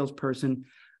any salesperson,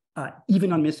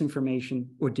 even on misinformation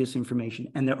or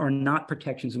disinformation. And there are not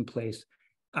protections in place.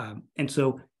 And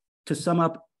so to sum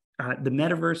up, the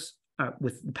metaverse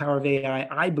with the power of AI,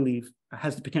 I believe,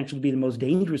 has the potential to be the most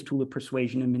dangerous tool of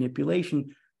persuasion and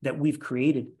manipulation that we've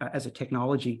created as a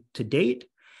technology to date.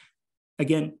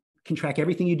 Again, can track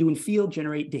everything you do and feel,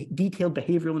 generate detailed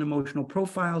behavioral and emotional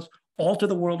profiles, alter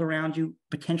the world around you,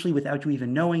 potentially without you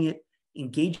even knowing it,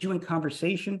 engage you in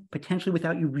conversation, potentially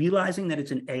without you realizing that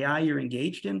it's an AI you're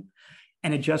engaged in,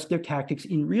 and adjust their tactics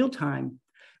in real time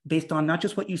based on not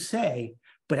just what you say,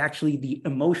 but actually the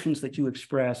emotions that you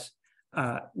express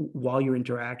while you're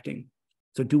interacting.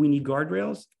 So do we need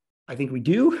guardrails? I think we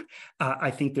do.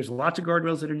 I think there's lots of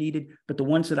guardrails that are needed, but the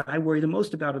ones that I worry the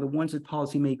most about are the ones that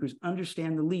policymakers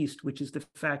understand the least, which is the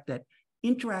fact that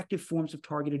interactive forms of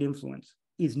targeted influence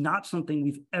is not something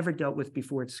we've ever dealt with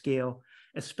before at scale,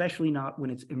 especially not when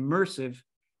it's immersive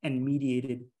and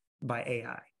mediated by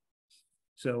AI.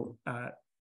 So I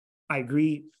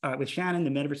agree with Shannon,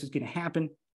 the metaverse is going to happen.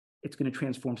 It's going to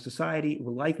transform society. It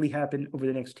will likely happen over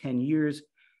the next 10 years.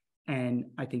 And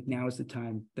I think now is the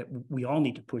time that we all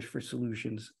need to push for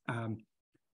solutions,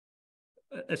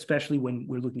 especially when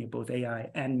we're looking at both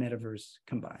AI and metaverse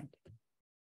combined.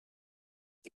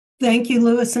 Thank you,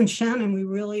 Lewis and Shannon. We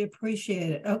really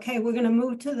appreciate it. Okay, we're going to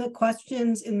move to the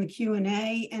questions in the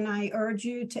Q&A, and I urge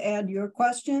you to add your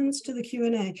questions to the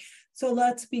Q&A. So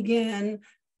let's begin.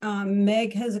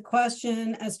 Meg has a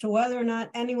question as to whether or not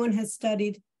anyone has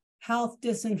studied health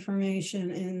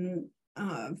disinformation in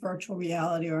virtual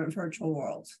reality or in virtual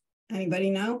worlds. Anybody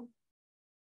know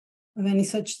of any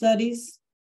such studies?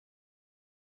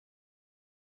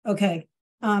 Okay,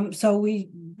 so we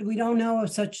don't know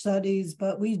of such studies,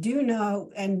 but we do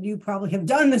know, and you probably have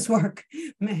done this work,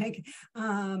 Meg,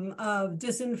 of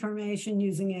disinformation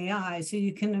using AI. So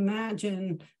you can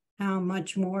imagine how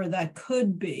much more that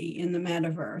could be in the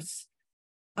metaverse.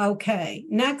 Okay,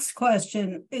 next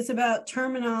question is about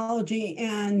terminology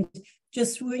and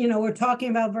just, we're talking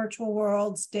about virtual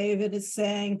worlds, David is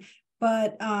saying,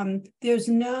 but there's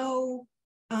no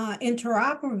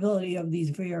interoperability of these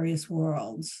various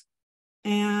worlds.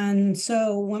 And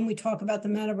so when we talk about the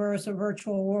metaverse or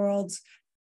virtual worlds,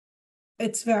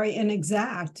 it's very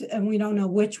inexact and we don't know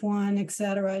which one, et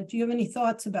cetera. Do you have any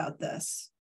thoughts about this?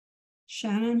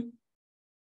 Shannon?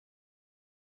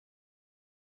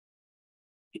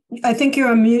 I think you're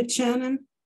on mute, Shannon.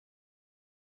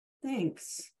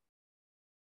 Thanks.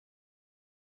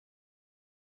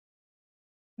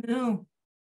 No,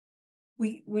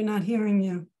 we're not hearing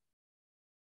you.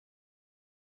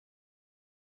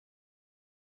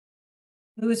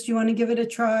 Louis, do you want to give it a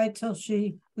try till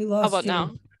we lost How about you?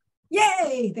 now?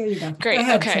 Yay, there you go. Great. Go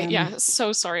ahead, Okay. Shannon. Yeah.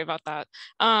 So sorry about that.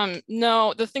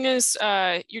 No, the thing is,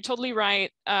 you're totally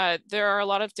right. There are a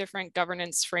lot of different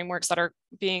governance frameworks that are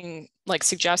being like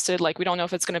suggested. Like, we don't know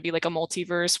if it's going to be like a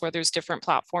multiverse where there's different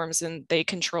platforms and they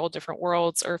control different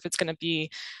worlds, or if it's going to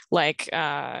be like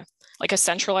a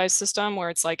centralized system where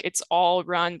it's like it's all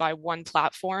run by one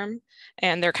platform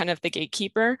and they're kind of the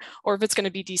gatekeeper, or if it's going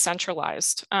to be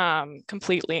decentralized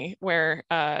completely, where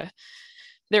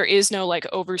there is no like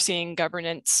overseeing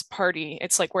governance party.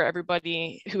 It's like where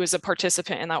everybody who is a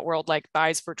participant in that world like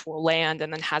buys virtual land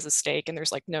and then has a stake, and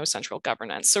there's like no central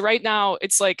governance. So right now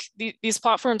it's like these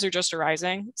platforms are just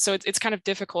arising. So it's kind of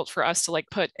difficult for us to like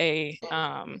put a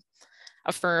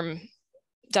firm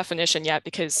definition yet,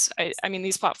 because I mean,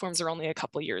 these platforms are only a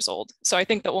couple of years old. So I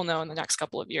think that we'll know in the next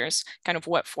couple of years kind of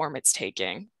what form it's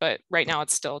taking, but right now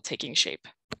it's still taking shape.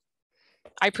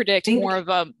 I predict more of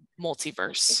a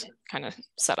multiverse kind of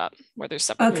setup where there's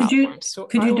separate platforms.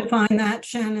 Could you define that,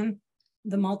 Shannon?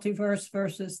 The multiverse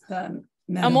versus the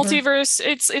metaverse? A multiverse,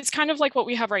 it's kind of like what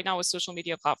we have right now with social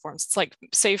media platforms. It's like,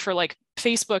 say for like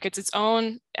Facebook, it's its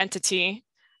own entity,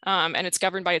 and it's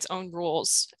governed by its own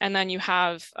rules. And then you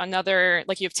have another,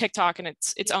 like you have TikTok, and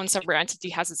its own separate entity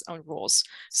has its own rules.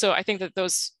 So I think that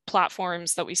those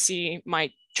platforms that we see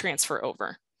might transfer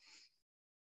over.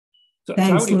 So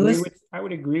I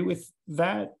would agree with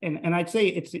that, and I'd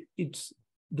say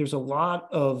there's a lot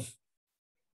of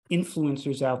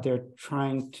influencers out there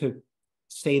trying to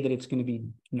say that it's going to be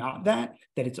not that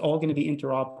it's all going to be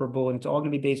interoperable and it's all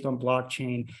going to be based on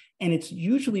blockchain, and it's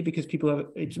usually because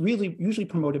it's really usually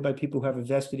promoted by people who have a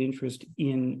vested interest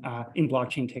in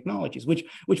blockchain technologies, which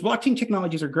blockchain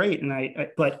technologies are great,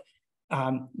 but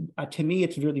to me,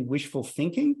 it's really wishful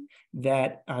thinking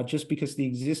that just because the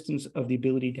existence of the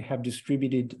ability to have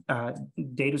distributed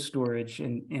data storage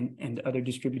and other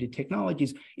distributed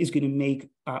technologies is going to make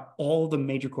all the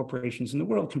major corporations in the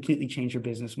world completely change their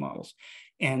business models.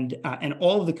 And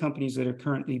all of the companies that are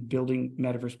currently building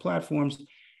metaverse platforms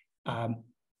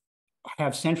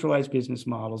have centralized business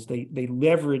models. They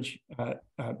leverage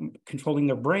controlling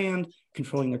their brand,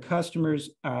 controlling their customers,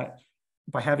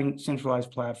 by having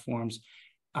centralized platforms.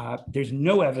 There's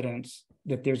no evidence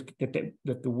that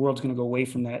the world's going to go away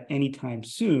from that anytime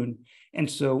soon, and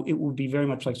so it will be very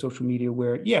much like social media,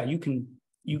 where you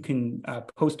can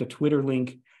post a Twitter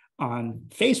link on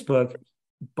Facebook,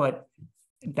 but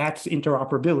that's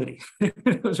interoperability.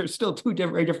 Those are still two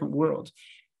very different worlds,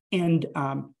 and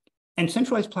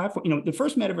centralized platform. The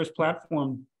first metaverse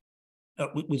platform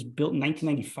was built in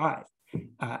 1995,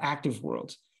 Active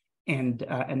Worlds. And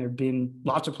there have been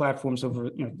lots of platforms over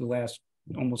the last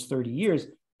almost 30 years,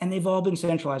 and they've all been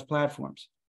centralized platforms.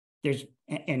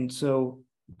 So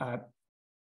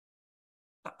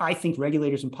I think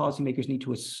regulators and policymakers need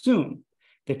to assume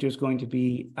that there's going to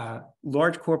be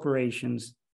large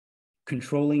corporations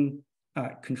controlling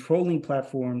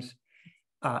platforms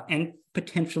and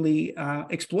potentially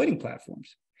exploiting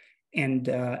platforms, and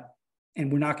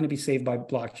we're not going to be saved by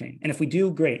blockchain. And if we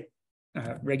do, great.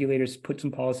 Regulators put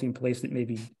some policy in place that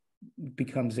maybe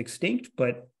becomes extinct,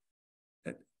 but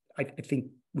I think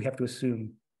we have to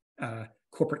assume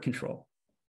corporate control.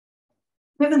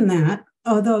 Given that,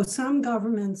 although some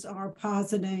governments are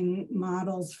positing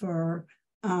models for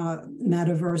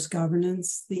metaverse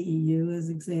governance, the EU, as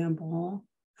example,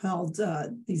 held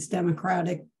these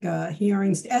democratic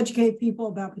hearings to educate people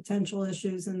about potential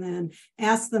issues and then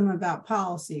ask them about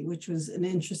policy, which was an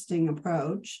interesting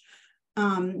approach.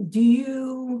 Do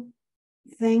you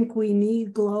think we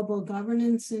need global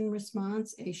governance in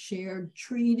response, a shared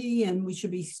treaty, and we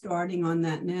should be starting on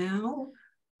that now?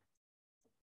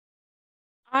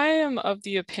 I am of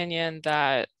the opinion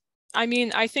that,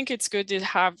 I think it's good to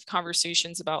have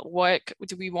conversations about what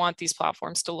do we want these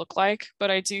platforms to look like,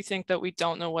 but I do think that we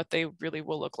don't know what they really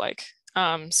will look like.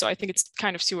 So I think it's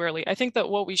kind of too early. I think that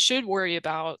what we should worry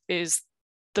about is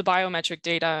the biometric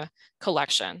data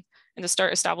collection, and to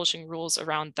start establishing rules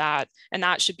around that. And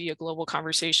that should be a global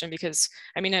conversation, because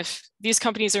if these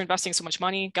companies are investing so much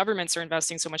money, governments are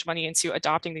investing so much money into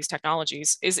adopting these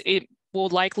technologies, it will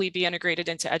likely be integrated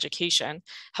into education,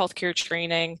 healthcare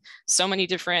training, so many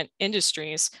different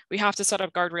industries. We have to set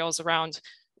up guardrails around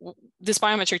this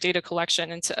biometric data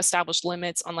collection and to establish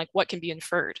limits on like what can be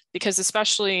inferred, because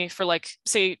especially for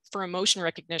say for emotion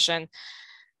recognition,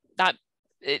 that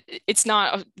it's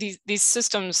not, these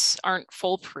systems aren't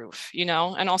foolproof,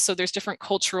 and also there's different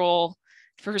cultural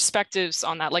perspectives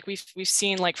on that. Like we've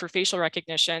seen, like for facial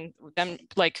recognition, them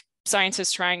like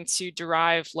scientists trying to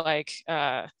derive like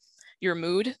your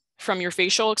mood from your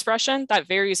facial expression that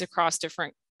varies across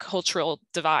different cultural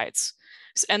divides.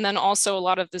 And then also a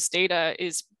lot of this data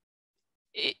is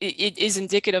it is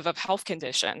indicative of health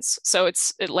conditions. So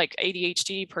it's like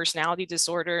ADHD, personality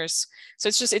disorders. So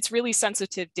it's really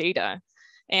sensitive data.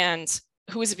 And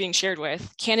who is it being shared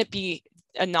with? Can it be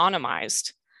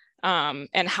anonymized?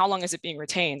 And how long is it being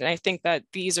retained? And I think that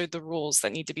these are the rules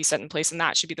that need to be set in place, and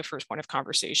that should be the first point of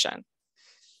conversation.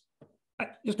 I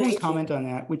just want to comment on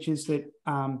that, which is that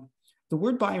the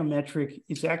word biometric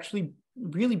is actually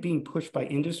really being pushed by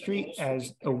industry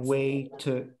as a way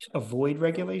to avoid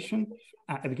regulation,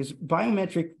 because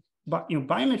biometric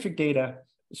data,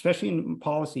 especially in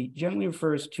policy, generally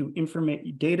refers to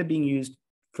data being used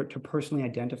to personally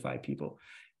identify people.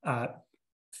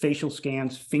 Facial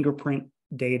scans, fingerprint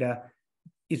data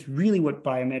is really what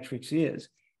biometrics is.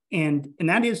 And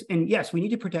yes, we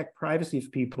need to protect privacy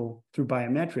of people through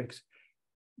biometrics.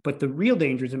 But the real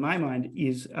dangers, in my mind,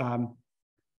 is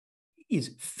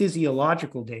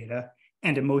physiological data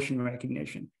and emotion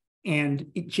recognition. And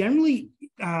it generally,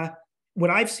 what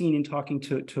I've seen in talking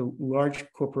to large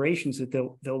corporations, that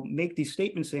they'll make these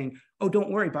statements saying, "Oh,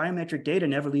 don't worry, biometric data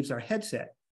never leaves our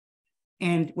headset."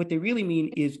 And what they really mean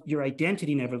is your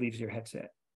identity never leaves your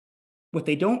headset. What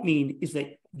they don't mean is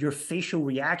that your facial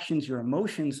reactions, your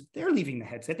emotions, they're leaving the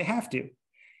headset. They have to.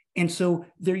 And so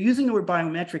they're using the word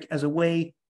biometric as a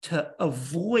way to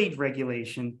avoid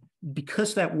regulation,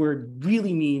 because that word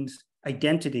really means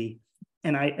identity.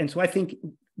 And so I think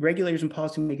regulators and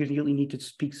policymakers really need to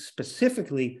speak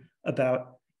specifically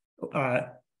about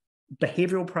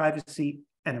behavioral privacy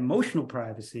and emotional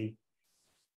privacy,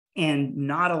 and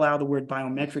not allow the word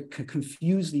biometric to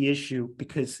confuse the issue,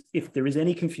 because if there is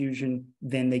any confusion,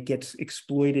 then it gets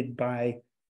exploited by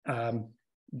the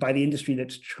industry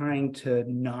that's trying to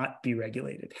not be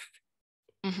regulated.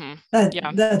 Mm-hmm.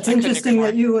 That's interesting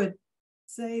that you would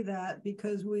say that,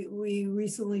 because we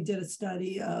recently did a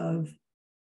study of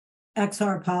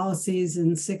XR policies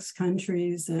in 6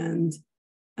 countries, and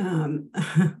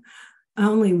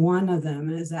only one of them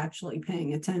is actually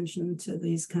paying attention to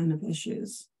these kind of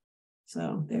issues.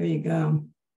 So there you go.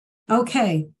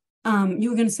 Okay. You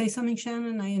were going to say something,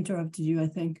 Shannon? I interrupted you, I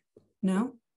think.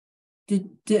 No?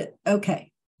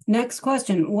 Okay. Next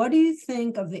question. What do you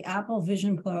think of the Apple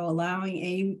Vision Pro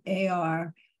allowing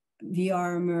AR,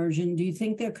 VR immersion? Do you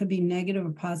think there could be negative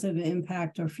or positive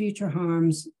impact or future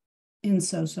harms in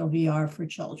social VR for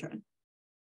children?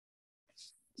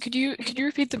 Could you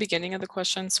repeat the beginning of the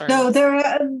question? Sorry. So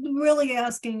they're really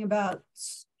asking about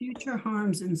future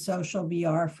harms in social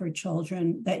VR for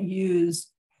children that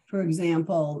use, for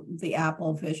example, the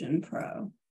Apple Vision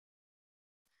Pro.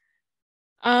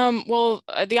 Well,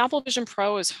 the Apple Vision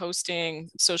Pro is hosting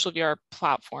social VR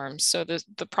platforms. So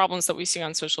the problems that we see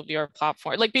on social VR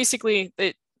platform, like basically,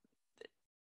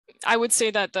 I would say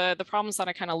that the problems that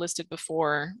I kind of listed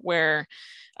before, where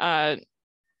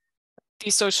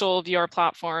these social VR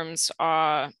platforms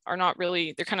are not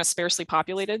really, they're kind of sparsely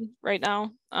populated right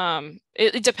now,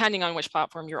 depending on which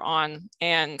platform you're on.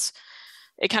 And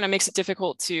it kind of makes it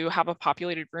difficult to have a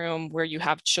populated room where you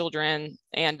have children,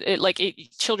 and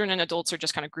children and adults are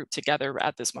just kind of grouped together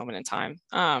at this moment in time.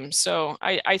 So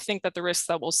I think that the risks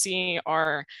that we'll see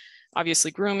are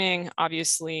obviously grooming,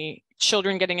 obviously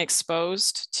children getting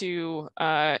exposed to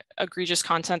egregious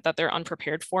content that they're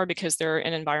unprepared for because they're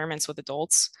in environments with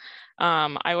adults.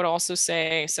 I would also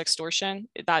say sextortion,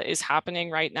 that is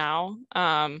happening right now.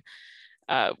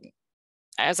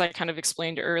 As I kind of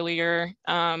explained earlier.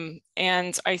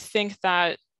 And I think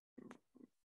that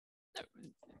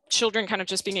children kind of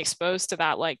just being exposed to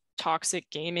that like toxic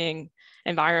gaming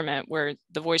environment where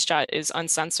the voice chat is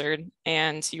uncensored,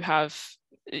 and you have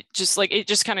it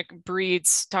just kind of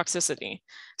breeds toxicity.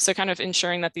 So kind of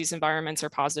ensuring that these environments are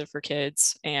positive for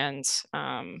kids, and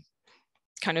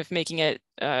kind of making it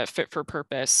fit for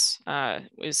purpose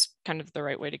is kind of the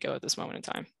right way to go at this moment in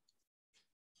time.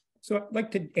 So I'd like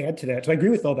to add to that. So I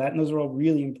agree with all that, and those are all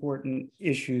really important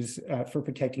issues for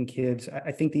protecting kids.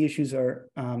 I think the issues are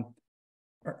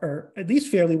at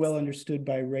least fairly well understood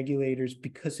by regulators,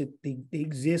 because they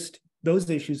exist. Those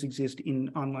issues exist in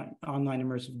online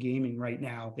immersive gaming right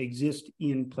now. They exist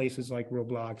in places like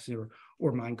Roblox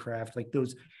or Minecraft. Like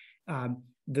those,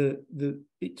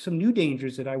 some new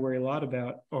dangers that I worry a lot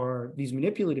about are these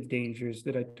manipulative dangers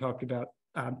that I talked about,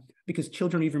 because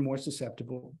children are even more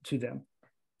susceptible to them.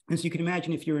 And so you can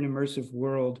imagine, if you're in an immersive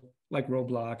world like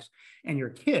Roblox and you're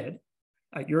a kid,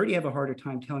 you already have a harder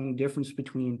time telling the difference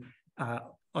between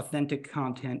authentic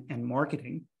content and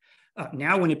marketing.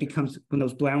 Now, when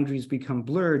those boundaries become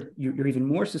blurred, you're even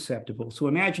more susceptible. So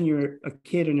imagine you're a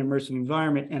kid in an immersive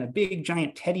environment and a big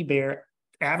giant teddy bear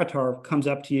avatar comes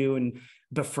up to you and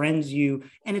befriends you,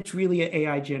 and it's really an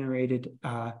AI generated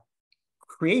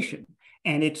creation.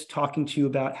 And it's talking to you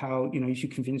about how, you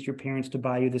should convince your parents to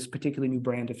buy you this particular new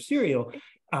brand of cereal.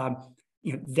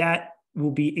 That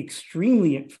will be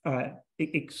extremely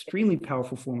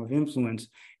powerful form of influence.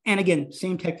 And again,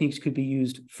 same techniques could be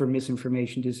used for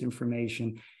misinformation,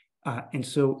 disinformation.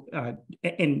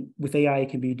 And with AI, it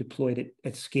can be deployed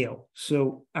at scale.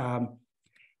 So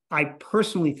I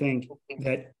personally think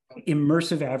that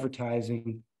immersive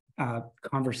advertising,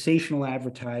 conversational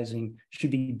advertising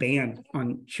should be banned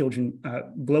on children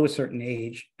below a certain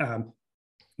age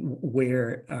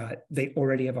where they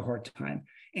already have a hard time.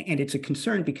 And it's a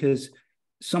concern because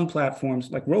some platforms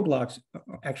like Roblox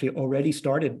actually already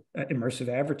started immersive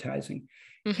advertising.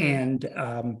 Mm-hmm.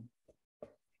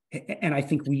 And I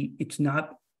think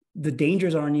the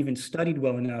dangers aren't even studied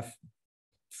well enough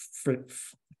for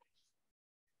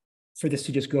this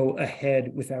to just go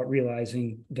ahead without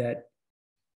realizing that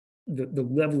the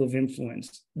level of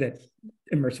influence that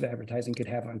immersive advertising could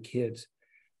have on kids.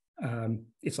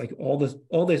 It's like all the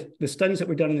studies that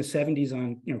were done in the 70s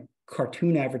on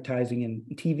cartoon advertising and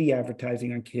TV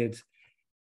advertising on kids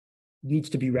needs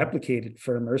to be replicated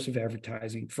for immersive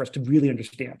advertising for us to really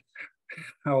understand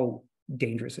how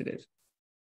dangerous it is.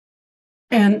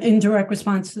 And in direct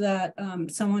response to that,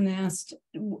 someone asked,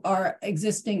 are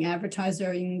existing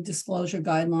advertising disclosure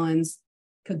guidelines,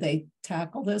 could they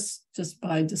tackle this just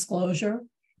by disclosure?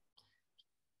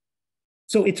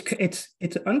 So it's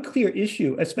an unclear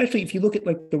issue, especially if you look at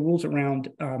like the rules around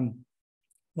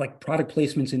like product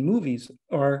placements in movies.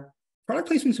 Or product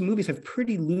placements in movies have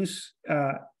pretty loose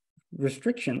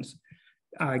restrictions.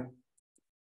 And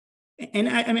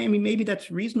I mean, maybe that's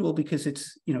reasonable because it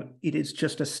is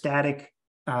just a static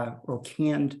or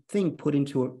canned thing put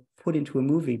into a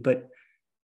movie. But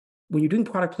when you're doing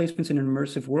product placements in an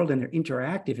immersive world and they're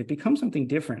interactive, it becomes something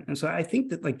different. And so I think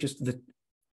that like just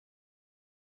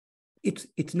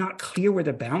it's not clear where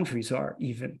the boundaries are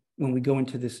even when we go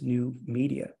into this new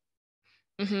media.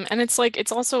 Mm-hmm. And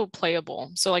it's also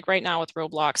playable. So like right now with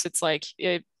Roblox, it's like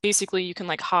basically you can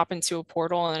like hop into a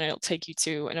portal and it'll take you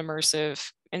to an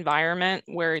immersive environment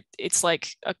where it's like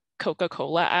a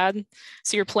Coca-Cola ad.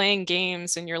 So you're playing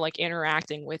games and you're like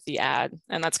interacting with the ad,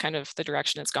 and that's kind of the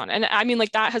direction it's gone. And I mean,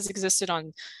 like that has existed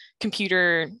on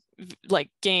computer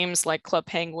like games like Club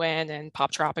Penguin and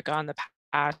Pop Tropica in the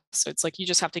past. So it's like you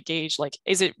just have to gauge like,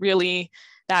 is it really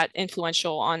that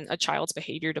influential on a child's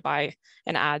behavior to buy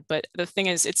an ad? But the thing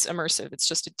is, it's immersive. It's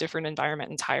just a different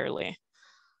environment entirely.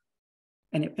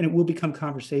 And it will become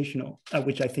conversational,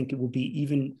 which I think it will be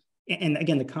even. And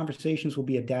again, the conversations will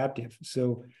be adaptive.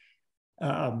 So,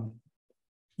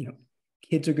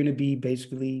 kids are going to be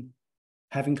basically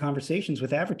having conversations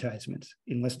with advertisements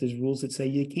unless there's rules that say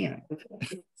you can't.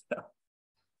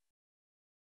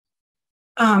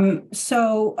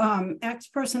 X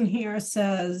person here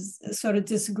sort of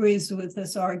disagrees with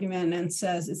this argument and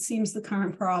says it seems the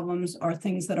current problems are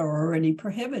things that are already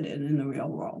prohibited in the real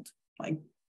world, like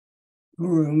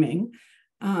grooming.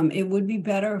 It would be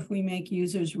better if we make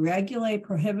users regulate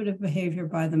prohibitive behavior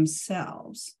by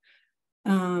themselves,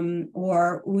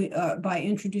 or by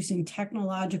introducing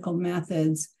technological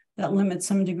methods that limit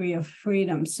some degree of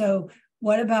freedom. So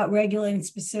what about regulating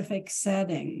specific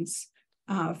settings?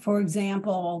 For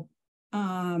example,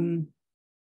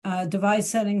 device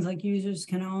settings like users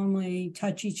can only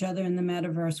touch each other in the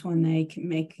metaverse when they can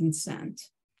make consent.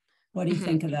 What do you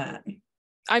think of that?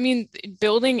 I mean,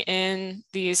 building in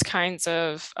these kinds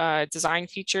of design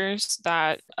features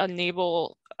that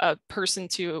enable a person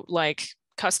to like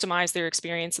customize their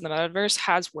experience in the metaverse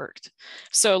has worked.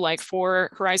 So like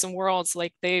for Horizon Worlds,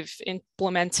 like they've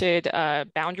implemented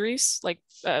boundaries, like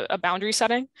a boundary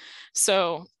setting.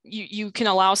 So you can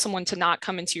allow someone to not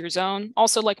come into your zone.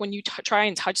 Also, like when you try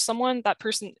and touch someone, that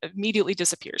person immediately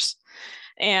disappears.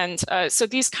 And so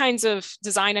these kinds of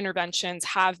design interventions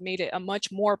have made it a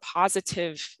much more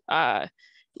positive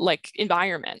like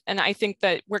environment. And I think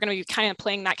that we're going to be kind of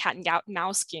playing that cat and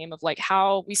mouse game of like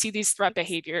how we see these threat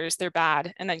behaviors, they're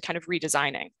bad, and then kind of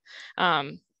redesigning.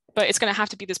 But it's going to have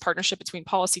to be this partnership between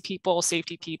policy people,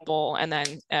 safety people, and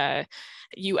then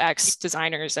UX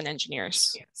designers and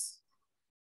engineers.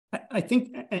 I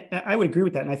think I would agree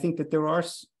with that. And I think that there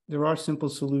are simple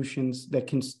solutions that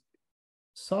can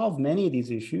solve many of these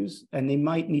issues, and they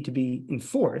might need to be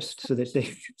enforced so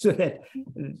that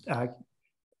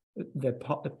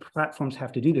the platforms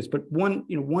have to do this. But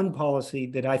one policy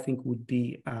that I think would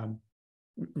be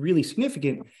really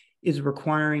significant is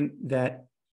requiring that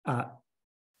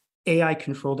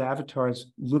AI-controlled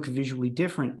avatars look visually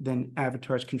different than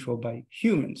avatars controlled by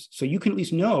humans. So you can at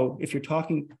least know if you're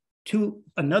talking to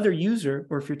another user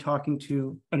or if you're talking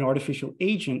to an artificial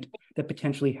agent that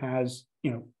potentially has,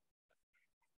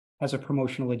 has a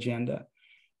promotional agenda.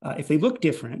 If they look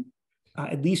different,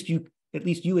 at least you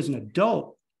as an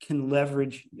adult can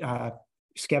leverage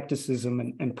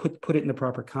skepticism and put it in the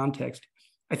proper context.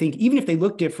 I think even if they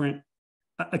look different,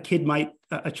 a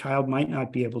child might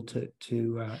not be able to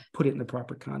put it in the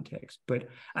proper context. But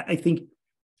I think,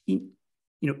 in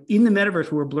the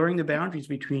metaverse, we're blurring the boundaries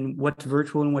between what's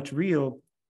virtual and what's real,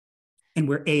 and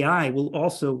where AI will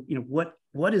also,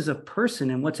 what is a person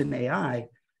and what's an AI?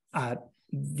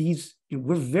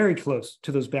 We're very close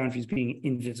to those boundaries being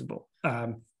invisible.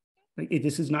 We're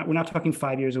not talking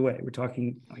 5 years away. We're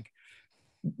talking like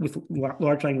with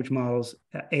large language models,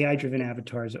 AI-driven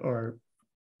avatars are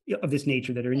of this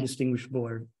nature that are indistinguishable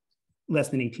or less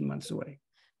than 18 months away.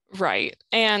 Right.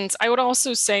 And I would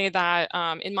also say that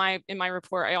in my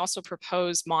report, I also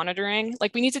propose monitoring.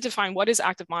 Like, we need to define what is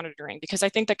active monitoring, because I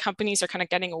think that companies are kind of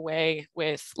getting away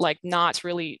with like not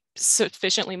really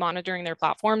sufficiently monitoring their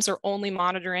platforms, or only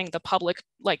monitoring the public,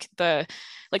 like the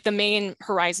main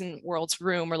Horizon Worlds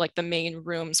room, or like the main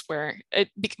rooms where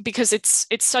because it's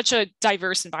such a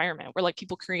diverse environment where like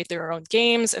people create their own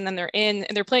games, and then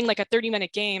they're playing like a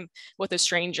 30-minute game with a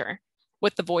stranger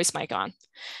with the voice mic on.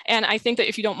 And I think that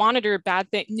if you don't monitor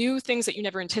new things that you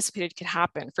never anticipated could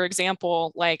happen. For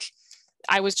example, like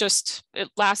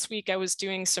last week I was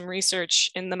doing some research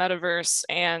in the metaverse,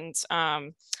 and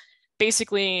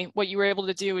basically what you were able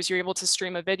to do is you're able to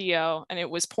stream a video, and it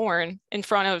was porn in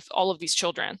front of all of these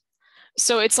children.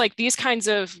 So it's like these kinds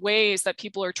of ways that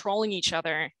people are trolling each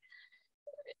other.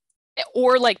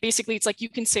 Or like basically it's like you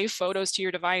can save photos to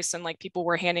your device, and like people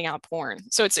were handing out porn.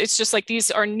 So it's just like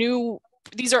these are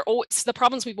the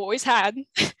problems we've always had.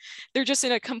 They're just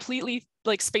in a completely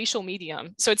like spatial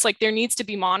medium. So it's like there needs to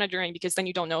be monitoring, because then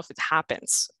you don't know if it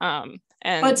happens. But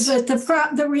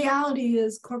the reality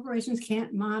is corporations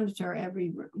can't monitor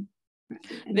every room.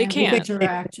 They can't.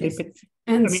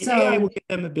 AI will give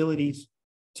them abilities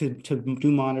to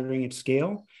do monitoring at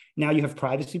scale. Now you have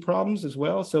privacy problems as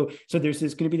well. So there's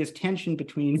going to be this tension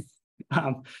between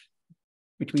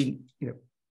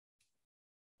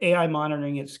AI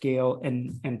monitoring at scale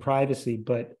and privacy.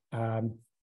 But I'm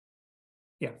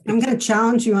going to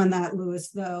challenge you on that, Louis,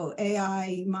 though.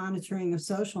 AI monitoring of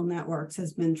social networks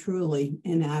has been truly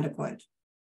inadequate.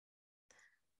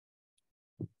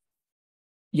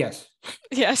 Yes.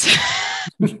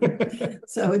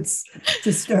 So it's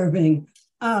disturbing.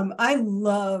 I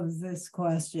love this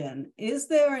question. Is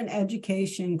there an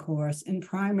education course in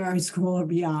primary school or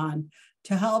beyond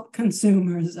to help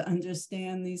consumers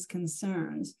understand these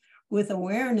concerns? With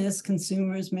awareness,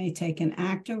 consumers may take an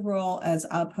active role as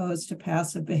opposed to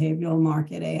passive behavioral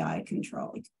market AI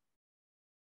controlled.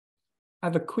 I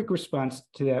have a quick response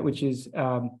to that, which is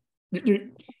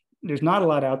there's not a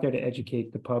lot out there to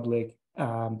educate the public.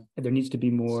 There needs to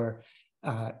be more.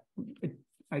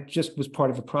 I just was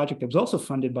part of a project that was also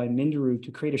funded by Mindaru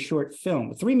to create a short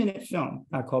film, a 3-minute film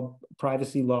called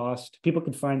Privacy Lost. People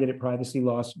can find it at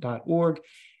privacylost.org.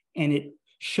 And it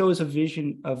shows a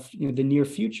vision of the near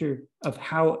future of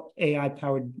how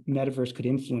AI-powered metaverse could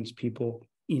influence people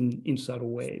in subtle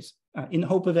ways, in the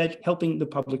hope of helping the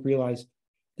public realize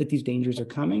that these dangers are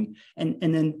coming, and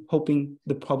then hoping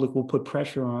the public will put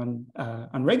pressure on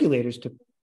regulators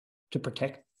to put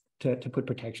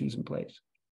protections in place.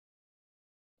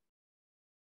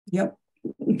 Yep.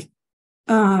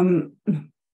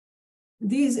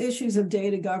 These issues of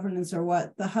data governance are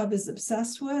what the Hub is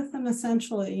obsessed with, and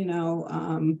essentially,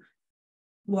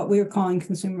 what we're calling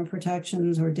consumer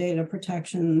protections or data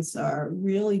protections are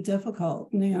really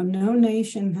difficult. No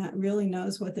nation really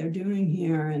knows what they're doing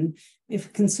here, and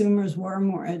if consumers were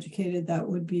more educated, that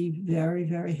would be very,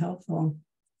 very helpful.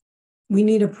 We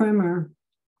need a primer.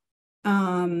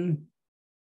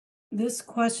 This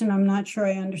question, I'm not sure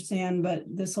I understand, but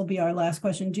this will be our last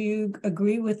question. Do you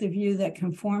agree with the view that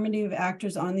conformity of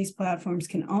actors on these platforms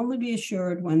can only be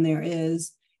assured when there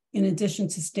is, in addition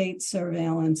to state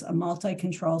surveillance, a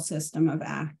multi-control system of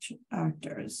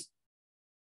actors?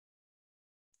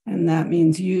 And that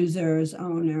means users,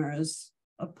 owners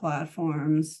of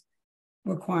platforms,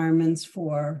 requirements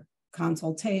for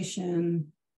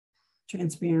consultation,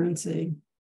 transparency.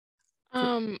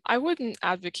 I wouldn't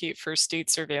advocate for state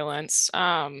surveillance.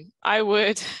 I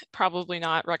would probably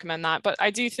not recommend that, but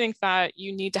I do think that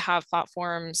you need to have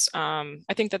platforms. I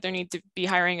think that there need to be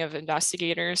hiring of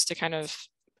investigators to kind of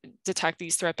detect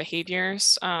these threat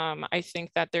behaviors. I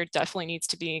think that there definitely needs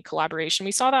to be collaboration.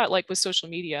 We saw that like with social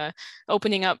media,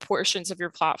 opening up portions of your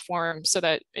platform so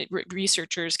that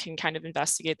researchers can kind of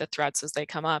investigate the threats as they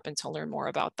come up and to learn more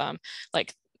about them,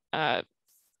 like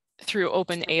through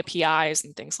open APIs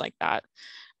and things like that.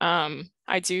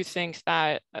 I do think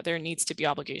that there needs to be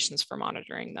obligations for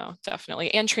monitoring, though,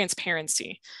 definitely, and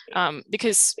transparency,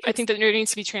 because I think that there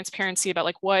needs to be transparency about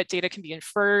like what data can be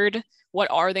inferred,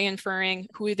 what are they inferring,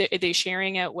 who are they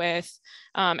sharing it with,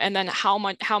 and then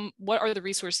what are the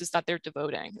resources that they're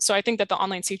devoting. So I think that the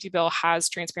online safety bill has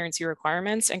transparency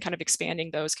requirements, and kind of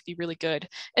expanding those could be really good,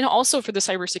 and also for the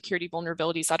cybersecurity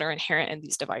vulnerabilities that are inherent in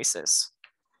these devices.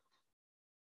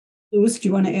 Louis, do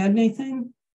you want to add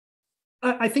anything?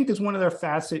 I think there's one other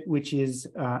facet, which is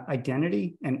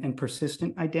identity and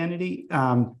persistent identity.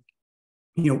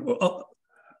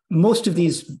 Most of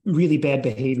these really bad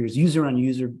behaviors,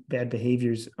 user-on-user bad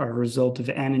behaviors, are a result of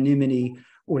anonymity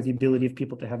or the ability of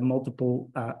people to have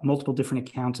multiple different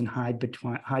accounts and hide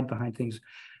behind things.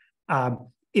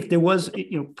 If there was,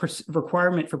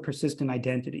 requirement for persistent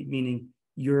identity, meaning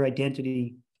your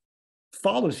identity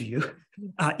follows you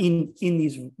in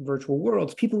these virtual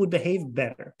worlds, people would behave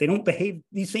better.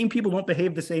 These same people don't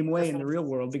behave the same way in the real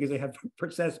world because they have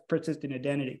persistent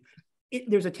identity.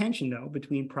 There's a tension, though,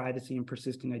 between privacy and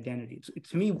persistent identity. It's,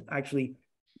 to me, actually,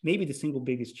 maybe the single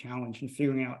biggest challenge in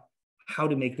figuring out how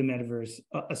to make the metaverse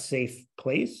a safe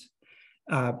place,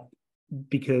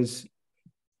 because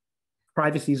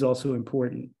privacy is also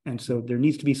important. And so there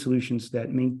needs to be solutions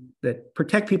that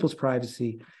protect people's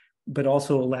privacy, but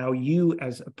also allow you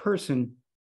as a person,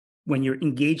 when you're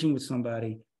engaging with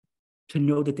somebody, to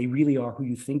know that they really are who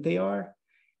you think they are,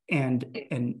 and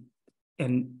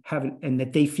that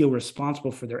they feel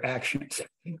responsible for their actions,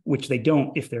 which they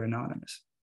don't if they're anonymous.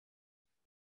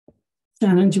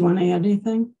 Shannon, do you want to add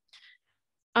anything?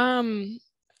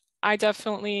 I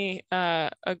definitely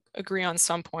agree on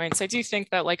some points. I do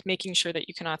think that like making sure that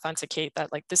you can authenticate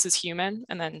that like this is human,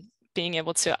 and then being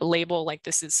able to label like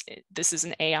this is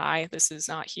an AI, this is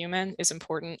not human, is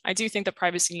important. I do think that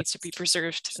privacy needs to be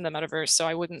preserved in the metaverse. So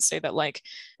I wouldn't say that like,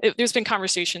 there's been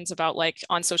conversations about like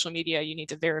on social media, you need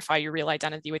to verify your real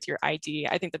identity with your ID.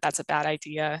 I think that that's a bad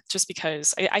idea, just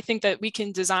because I think that we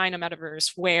can design a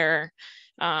metaverse where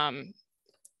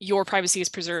your privacy is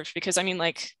preserved, because I mean,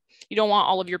 like, you don't want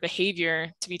all of your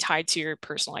behavior to be tied to your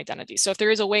personal identity. So if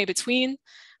there is a way between,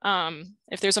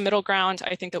 if there's a middle ground,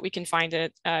 I think that we can find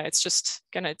it. It's just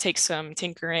going to take some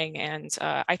tinkering, and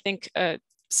I think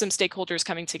some stakeholders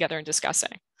coming together and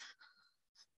discussing.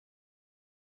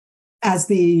 As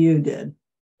the EU did.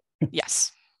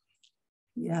 Yes.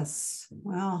 Yes.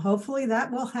 Well, hopefully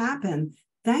that will happen.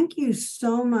 Thank you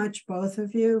so much, both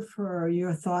of you, for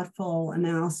your thoughtful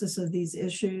analysis of these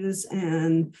issues.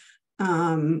 And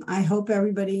I hope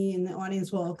everybody in the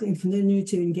audience will continue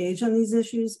to engage on these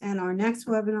issues. And our next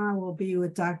webinar will be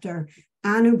with Dr.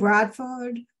 Anu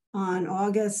Bradford on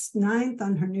August 9th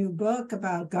on her new book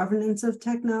about governance of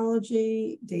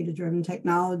technology, data-driven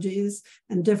technologies,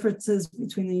 and differences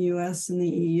between the US and the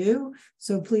EU.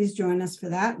 So please join us for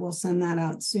that. We'll send that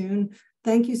out soon.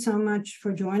 Thank you so much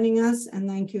for joining us. And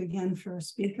thank you again for our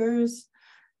speakers.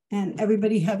 And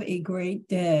everybody have a great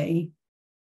day.